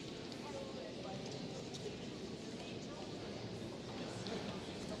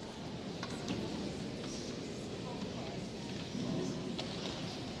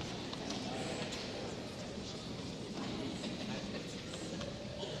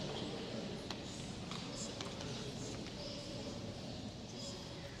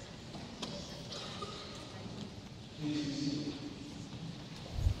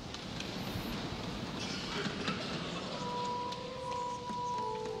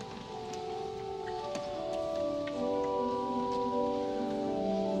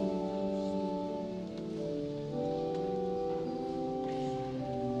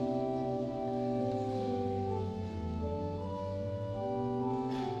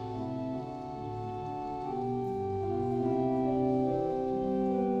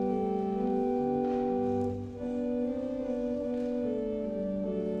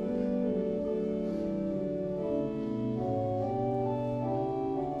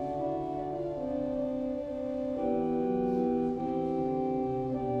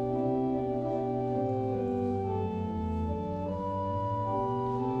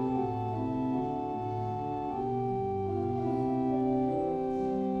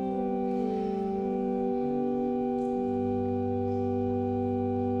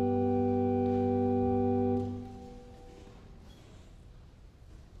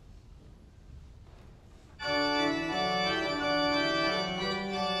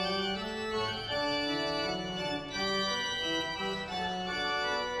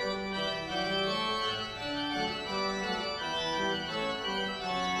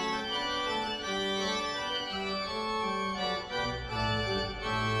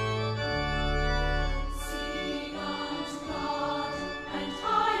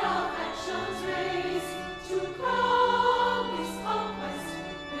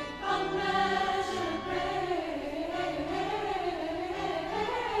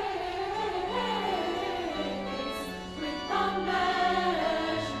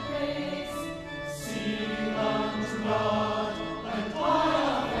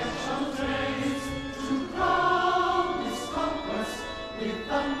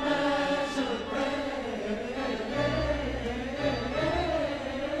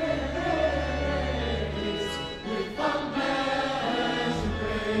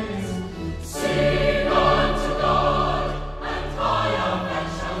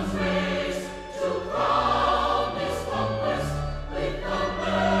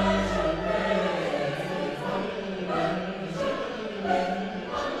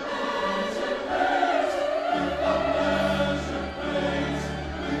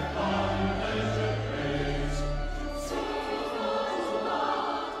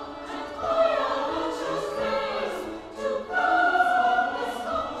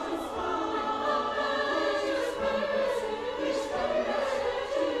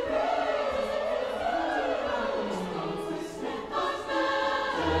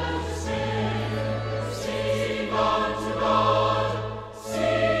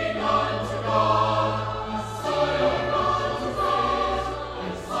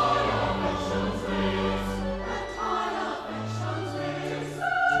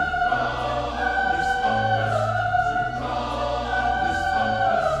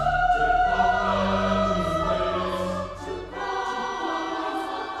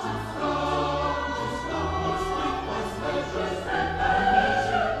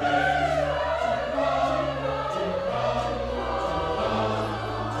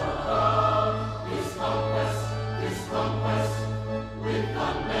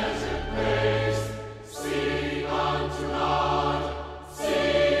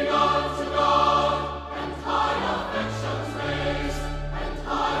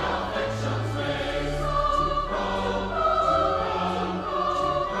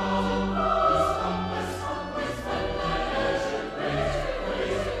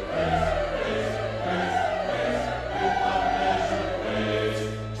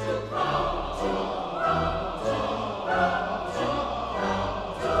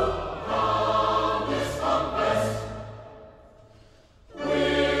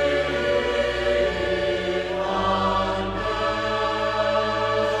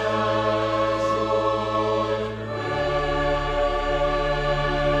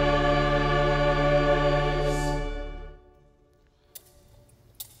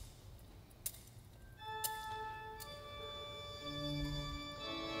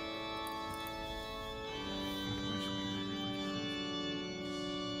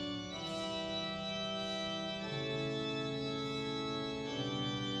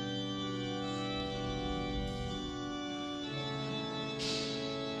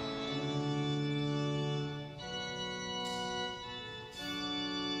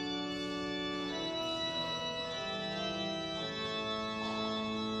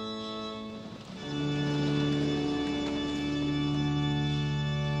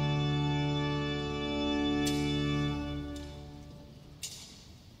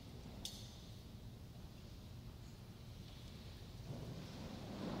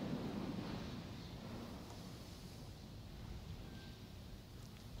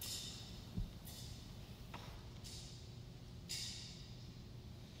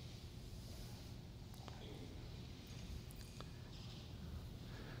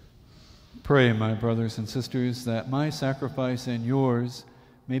 Pray, my brothers and sisters, that my sacrifice and yours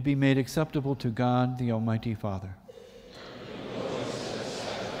may be made acceptable to God, the Almighty Father.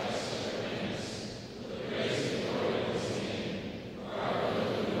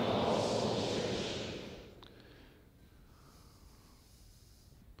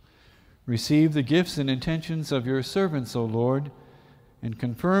 Receive the gifts and intentions of your servants, O Lord, and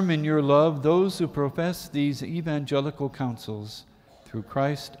confirm in your love those who profess these evangelical counsels, through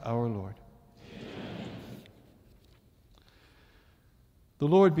Christ our Lord. Amen. The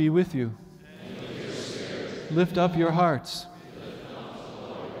Lord be with you. And with your spirit. Lift up your hearts.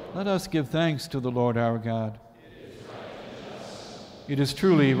 Let us give thanks to the Lord our God. It is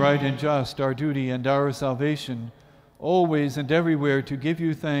truly right and just, our duty and our salvation, always and everywhere to give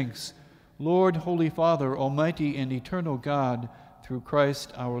you thanks, Lord, Holy Father, Almighty and eternal God, through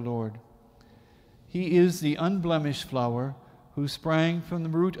Christ our Lord. He is the unblemished flower who sprang from the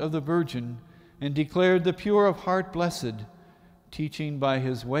root of the Virgin and declared the pure of heart blessed, teaching by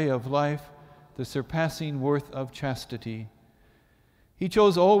his way of life the surpassing worth of chastity. He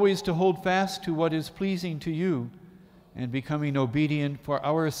chose always to hold fast to what is pleasing to you, and becoming obedient for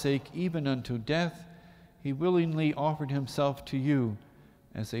our sake even unto death, he willingly offered himself to you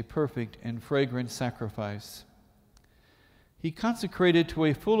as a perfect and fragrant sacrifice. He consecrated to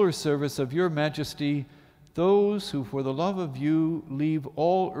a fuller service of your majesty those who for the love of you leave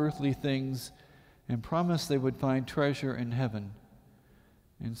all earthly things and promise they would find treasure in heaven.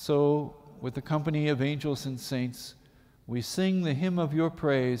 And so, with the company of angels and saints, we sing the hymn of your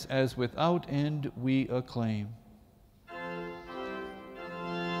praise as without end we acclaim.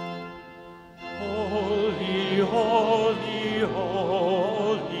 Holy, holy,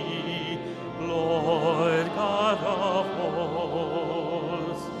 holy, Lord God of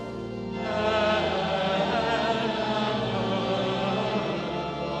hosts, heaven and earth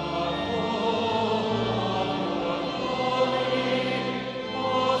are full of glory.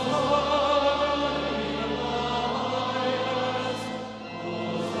 Hosanna in the highest,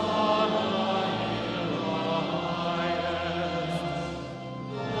 Hosanna in the highest.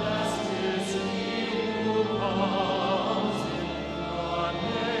 Blessed is he who comes in the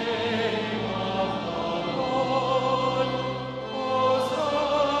name of the Lord.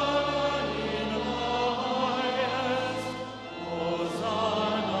 Hosanna in the highest.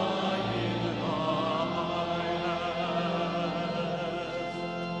 Hosanna in the highest.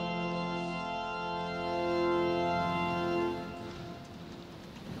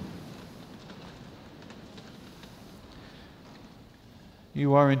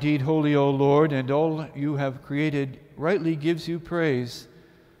 You are indeed holy, O Lord, and all you have created rightly gives you praise.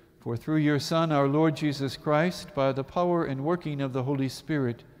 For through your Son, our Lord Jesus Christ, by the power and working of the Holy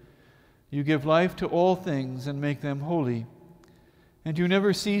Spirit, you give life to all things and make them holy. And you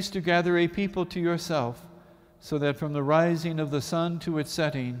never cease to gather a people to yourself, so that from the rising of the sun to its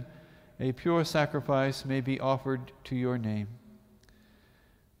setting, a pure sacrifice may be offered to your name.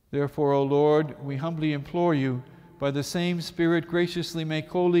 Therefore, O Lord, we humbly implore you, by the same Spirit, graciously make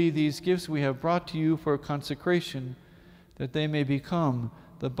holy these gifts we have brought to you for consecration, that they may become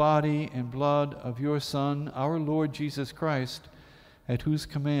the body and blood of your Son, our Lord Jesus Christ, at whose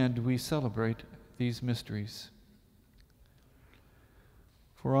command we celebrate these mysteries.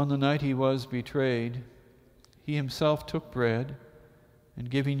 For on the night he was betrayed, he himself took bread,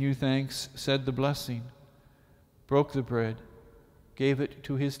 and giving you thanks, said the blessing, broke the bread, gave it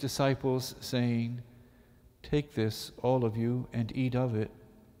to his disciples, saying, "Take this, all of you, and eat of it,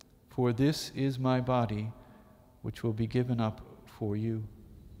 for this is my body, which will be given up for you."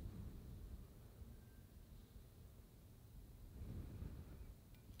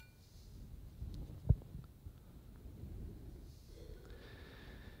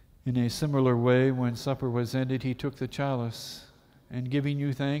 In a similar way, when supper was ended, he took the chalice, and giving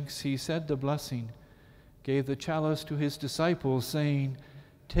you thanks, he said the blessing, gave the chalice to his disciples, saying,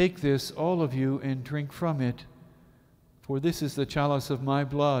 "Take this, all of you, and drink from it. For this is the chalice of my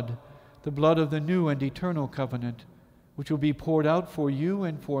blood, the blood of the new and eternal covenant, which will be poured out for you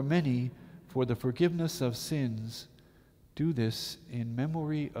and for many for the forgiveness of sins. Do this in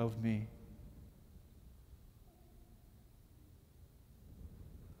memory of me."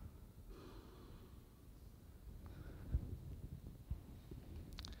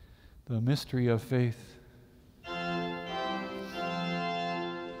 The mystery of faith.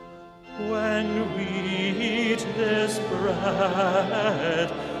 When we eat this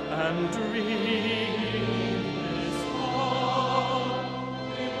bread and drink this cup,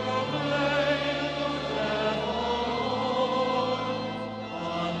 we proclaim the death of the Lord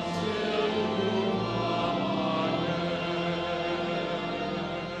until you come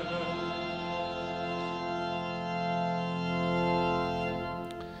again.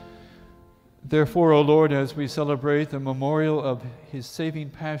 Therefore, O Lord, as we celebrate the memorial of his saving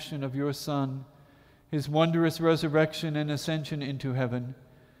passion of your Son, his wondrous resurrection and ascension into heaven,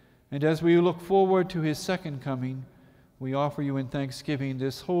 and as we look forward to his second coming, we offer you in thanksgiving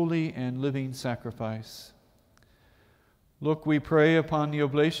this holy and living sacrifice. Look, we pray, upon the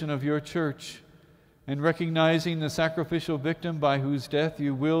oblation of your church, and recognizing the sacrificial victim by whose death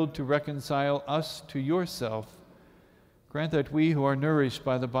you willed to reconcile us to yourself, grant that we who are nourished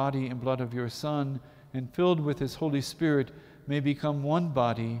by the body and blood of your Son and filled with his Holy Spirit may become one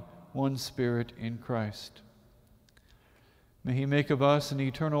body, one spirit in Christ. May he make of us an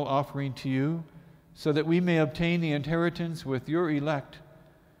eternal offering to you, so that we may obtain the inheritance with your elect,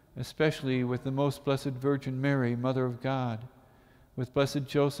 especially with the most blessed Virgin Mary, Mother of God, with blessed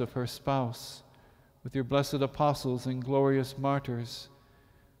Joseph, her spouse, with your blessed apostles and glorious martyrs,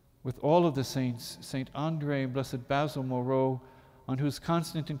 with all of the saints, St. Andre and blessed Basil Moreau, on whose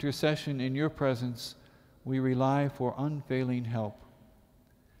constant intercession in your presence we rely for unfailing help.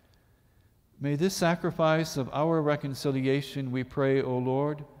 May this sacrifice of our reconciliation, we pray, O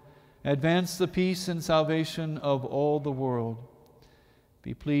Lord, advance the peace and salvation of all the world.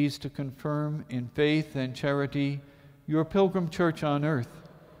 Be pleased to confirm in faith and charity your pilgrim church on earth,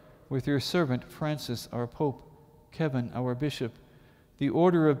 with your servant Francis, our Pope, Kevin, our Bishop, the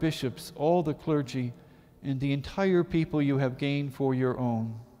order of bishops, all the clergy, and the entire people you have gained for your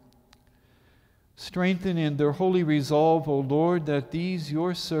own. Strengthen in their holy resolve, O Lord, that these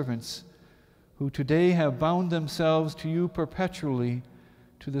your servants, who today have bound themselves to you perpetually,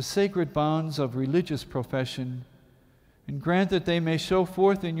 to the sacred bonds of religious profession, and grant that they may show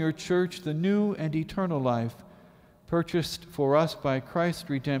forth in your church the new and eternal life purchased for us by Christ's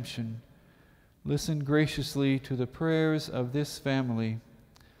redemption. Listen graciously to the prayers of this family,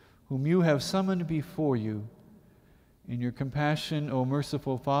 whom you have summoned before you. In your compassion, O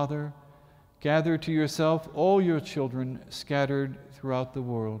merciful Father, gather to yourself all your children scattered throughout the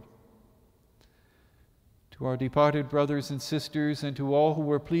world. To our departed brothers and sisters, and to all who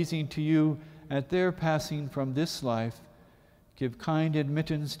were pleasing to you at their passing from this life, give kind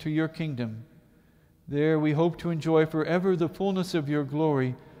admittance to your kingdom. There we hope to enjoy forever the fullness of your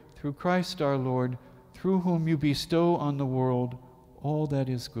glory, through Christ our Lord, through whom you bestow on the world all that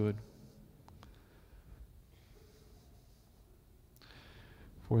is good.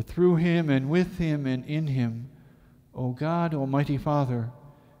 For through him and with him and in him, O God, Almighty Father,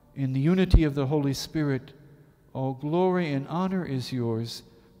 in the unity of the Holy Spirit, all glory and honor is yours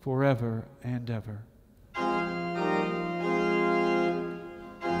forever and ever.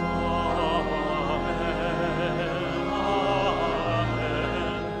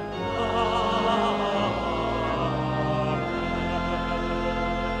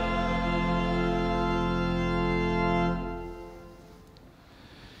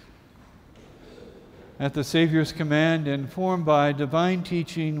 At the Savior's command, informed by divine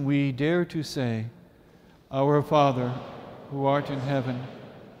teaching, we dare to say, Our Father, who art in heaven,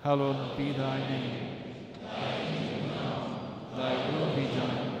 hallowed be thy name. Thy kingdom come, thy will be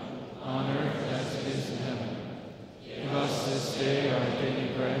done, on earth as it is in heaven. Give us this day our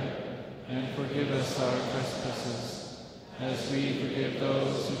daily bread, and forgive us our trespasses, as we forgive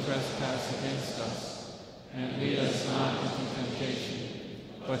those who trespass against us. And lead us not into temptation,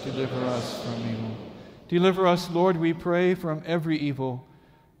 but deliver us from evil. Deliver us, Lord, we pray, from every evil.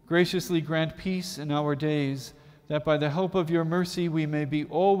 Graciously grant peace in our days, that by the help of your mercy we may be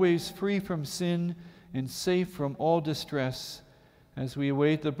always free from sin and safe from all distress, as we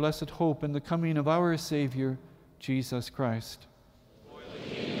await the blessed hope and the coming of our Savior, Jesus Christ.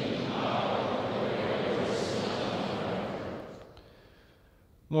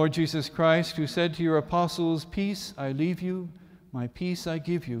 Lord Jesus Christ, who said to your apostles, Peace I leave you, my peace I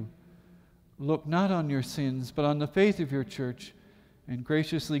give you, look not on your sins, but on the faith of your church, and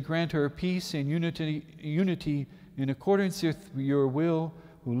graciously grant her peace and unity in accordance with your will,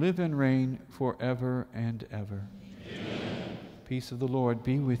 who live and reign forever and ever. Amen. Peace of the Lord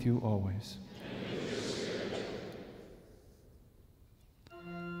be with you always. And with your spirit.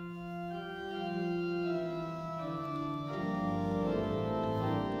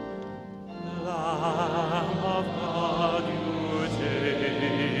 Lamb of God, you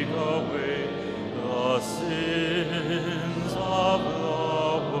take away the sins of the world.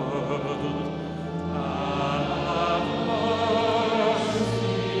 Have mercy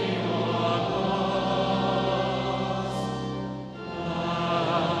on us.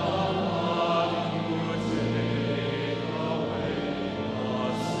 Lamb of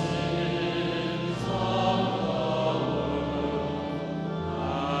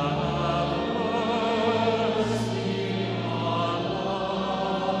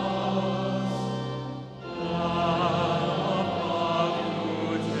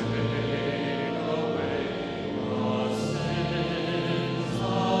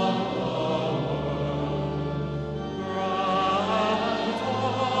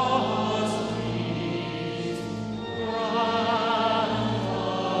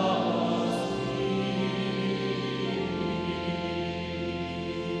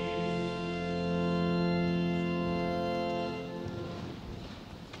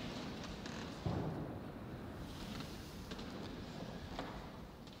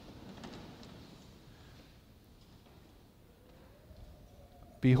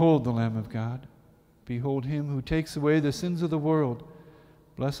Behold the Lamb of God. Behold him who takes away the sins of the world.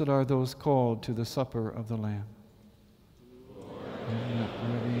 Blessed are those called to the supper of the Lamb. I am not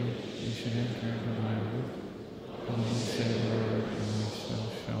worthy you should enter into my roof. Only say the word, and my soul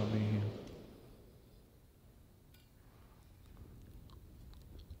shall be healed.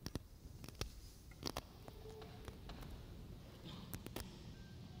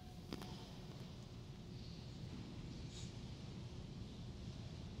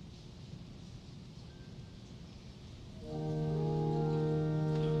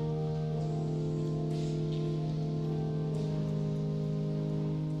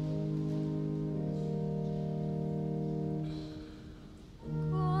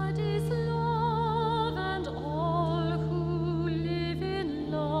 God is love, and all who live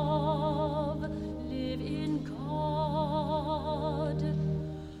in love live in God.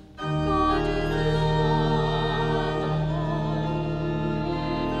 God is love, and all who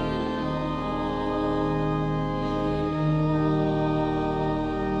live in love live in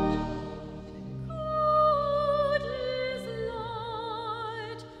God. God is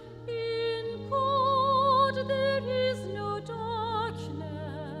light. In God there is no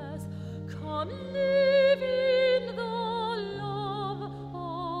darkness. Come live in the love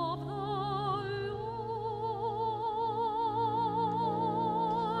of the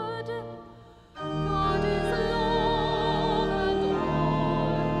Lord. God is love, and all who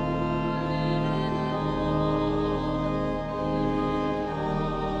live in love live in God.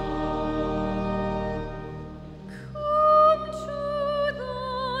 Come to the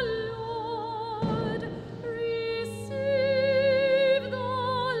Lord, receive the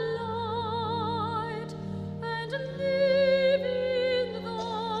light, and live in the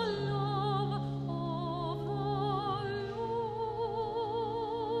love of the Lord.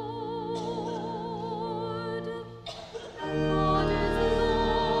 God is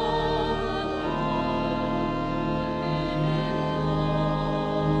love, and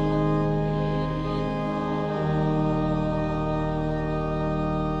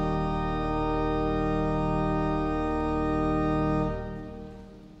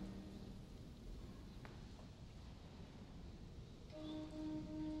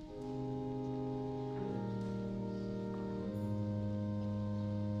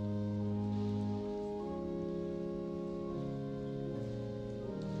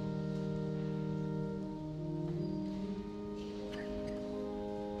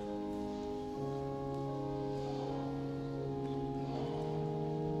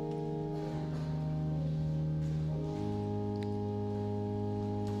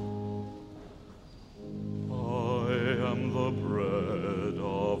I am the bread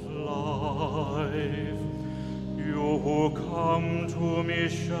of life. You who come to me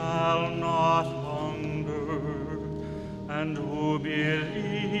shall not hunger, and who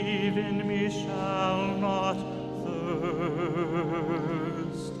believe in me shall not thirst.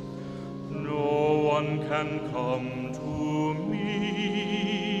 No one can come to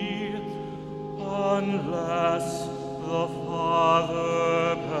me unless the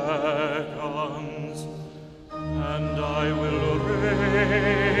Father beckons, and I will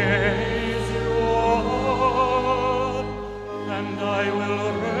raise you up, and I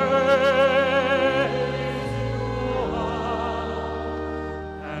will raise you up,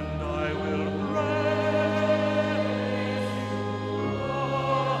 and I will raise you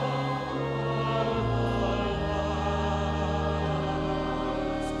up on the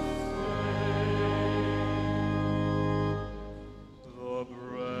last day. The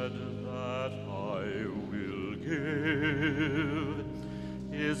bread that I will give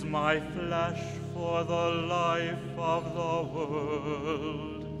is my flesh for the life of the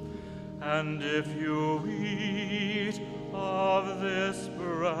world. And if you eat of this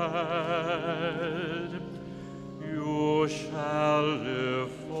bread, you shall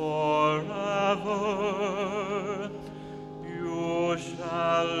live forever. You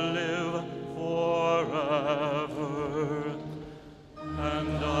shall live forever.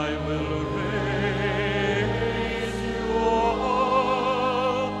 And I will raise you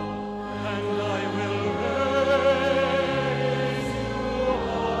up, and I will raise you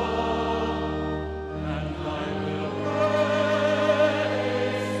up, and I will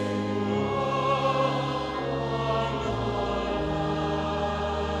raise you up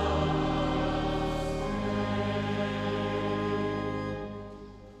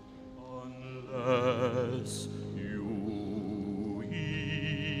on the last day. Unless you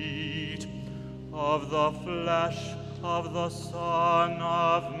eat of the flesh of the Son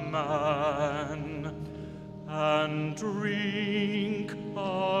of Man, and drink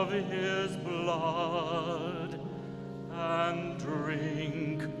of his blood, and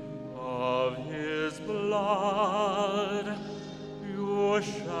drink of his blood, you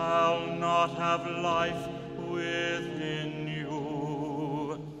shall not have life within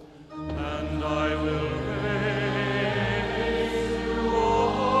you, and I will raise you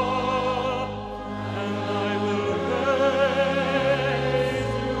up, and I will raise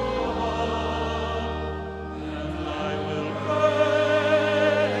you up, and I will raise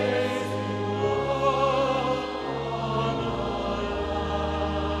you up on the last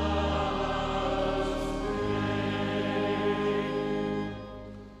day.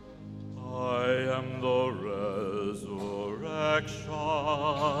 I am the resurrection.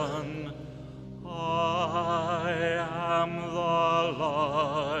 I am the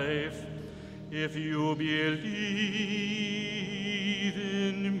life. If you believe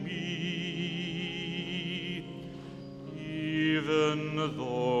in me, even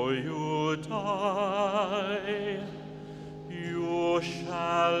though you die, you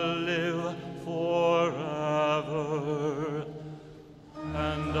shall live forever,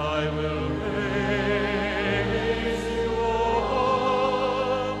 and I will raise you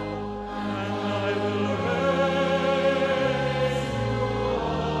up, and I will raise you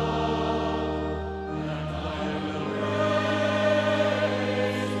up, and I will raise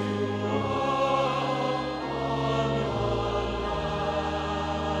you up on the last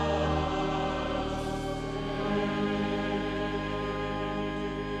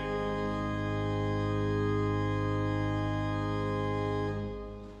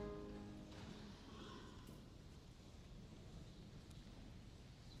day.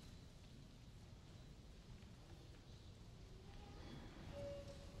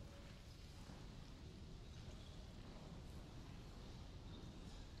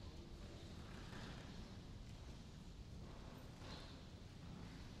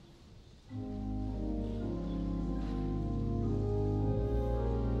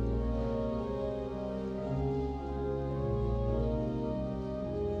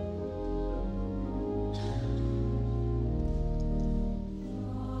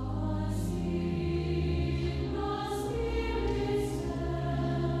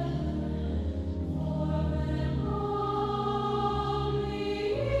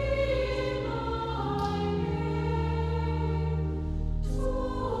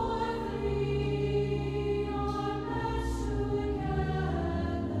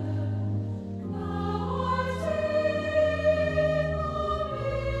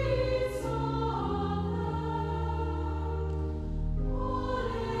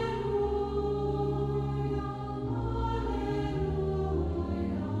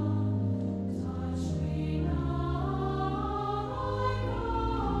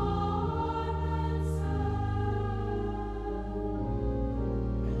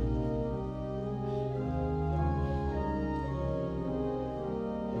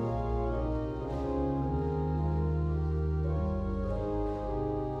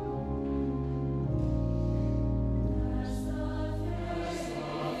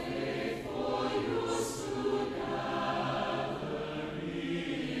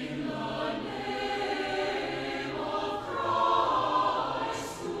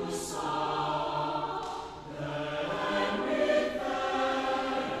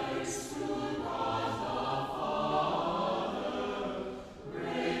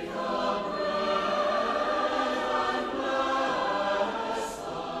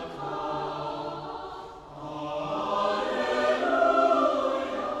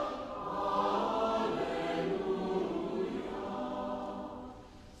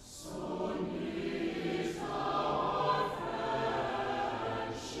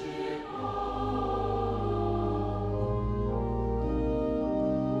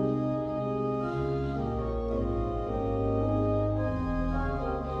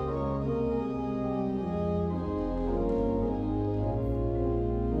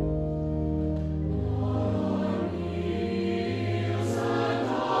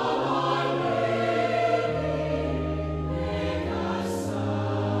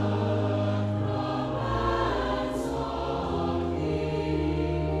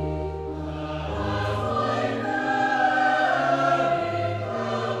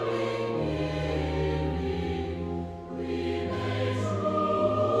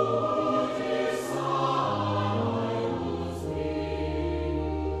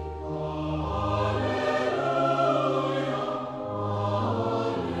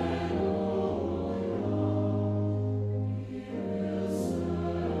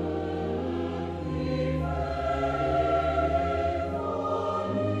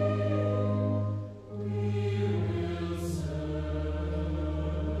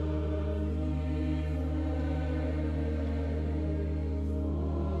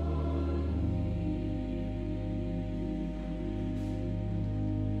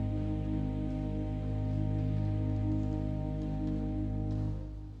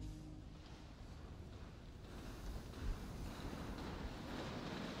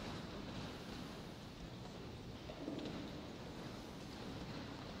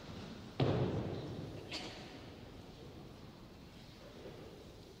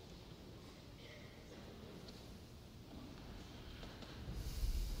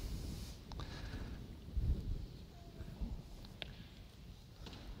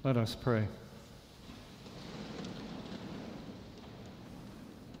 Let us pray.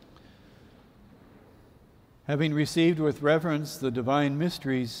 Having received with reverence the divine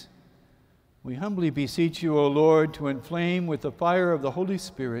mysteries, we humbly beseech you, O Lord, to inflame with the fire of the Holy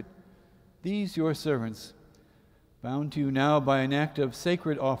Spirit these your servants, bound to you now by an act of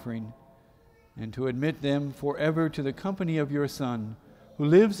sacred offering, and to admit them forever to the company of your Son, who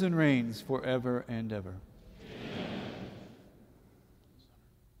lives and reigns forever and ever. Amen.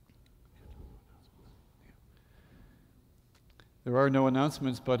 There are no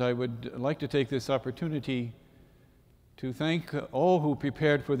announcements, but I would like to take this opportunity to thank all who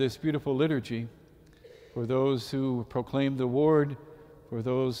prepared for this beautiful liturgy, for those who proclaimed the word, for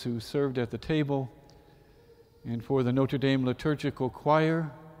those who served at the table, and for the Notre Dame Liturgical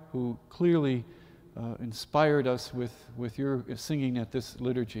Choir, who clearly inspired us with your singing at this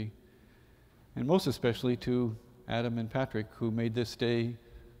liturgy, and most especially to Adam and Patrick, who made this day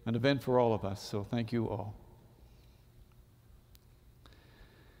an event for all of us. So thank you all.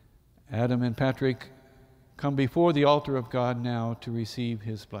 Adam and Patrick, come before the altar of God now to receive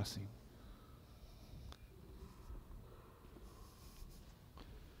his blessing.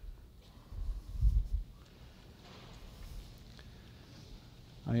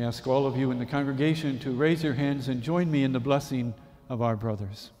 I ask all of you in the congregation to raise your hands and join me in the blessing of our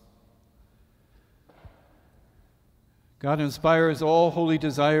brothers. God inspires all holy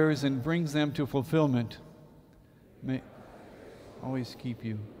desires and brings them to fulfillment. May always keep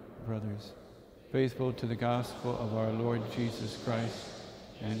you, brothers, faithful to the gospel of our Lord Jesus Christ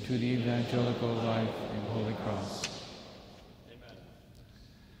and to the evangelical life in Holy Cross. Amen.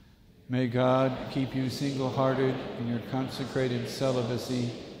 May God keep you single-hearted in your consecrated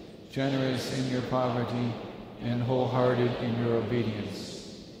celibacy, generous in your poverty, and wholehearted in your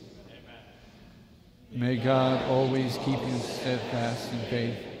obedience. Amen. May God always keep you steadfast in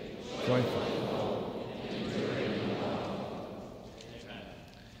faith, joyful.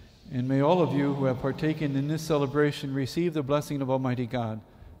 And may all of you who have partaken in this celebration receive the blessing of Almighty God,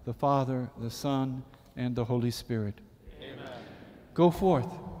 the Father, the Son, and the Holy Spirit. Amen. Go forth.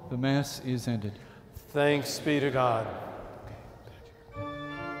 The Mass is ended. Thanks be to God.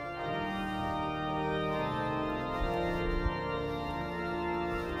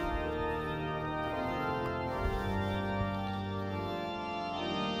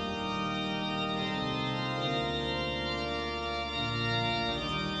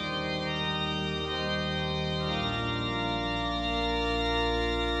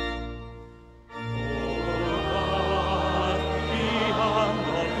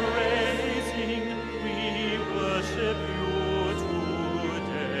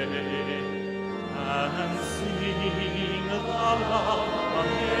 And sing the love of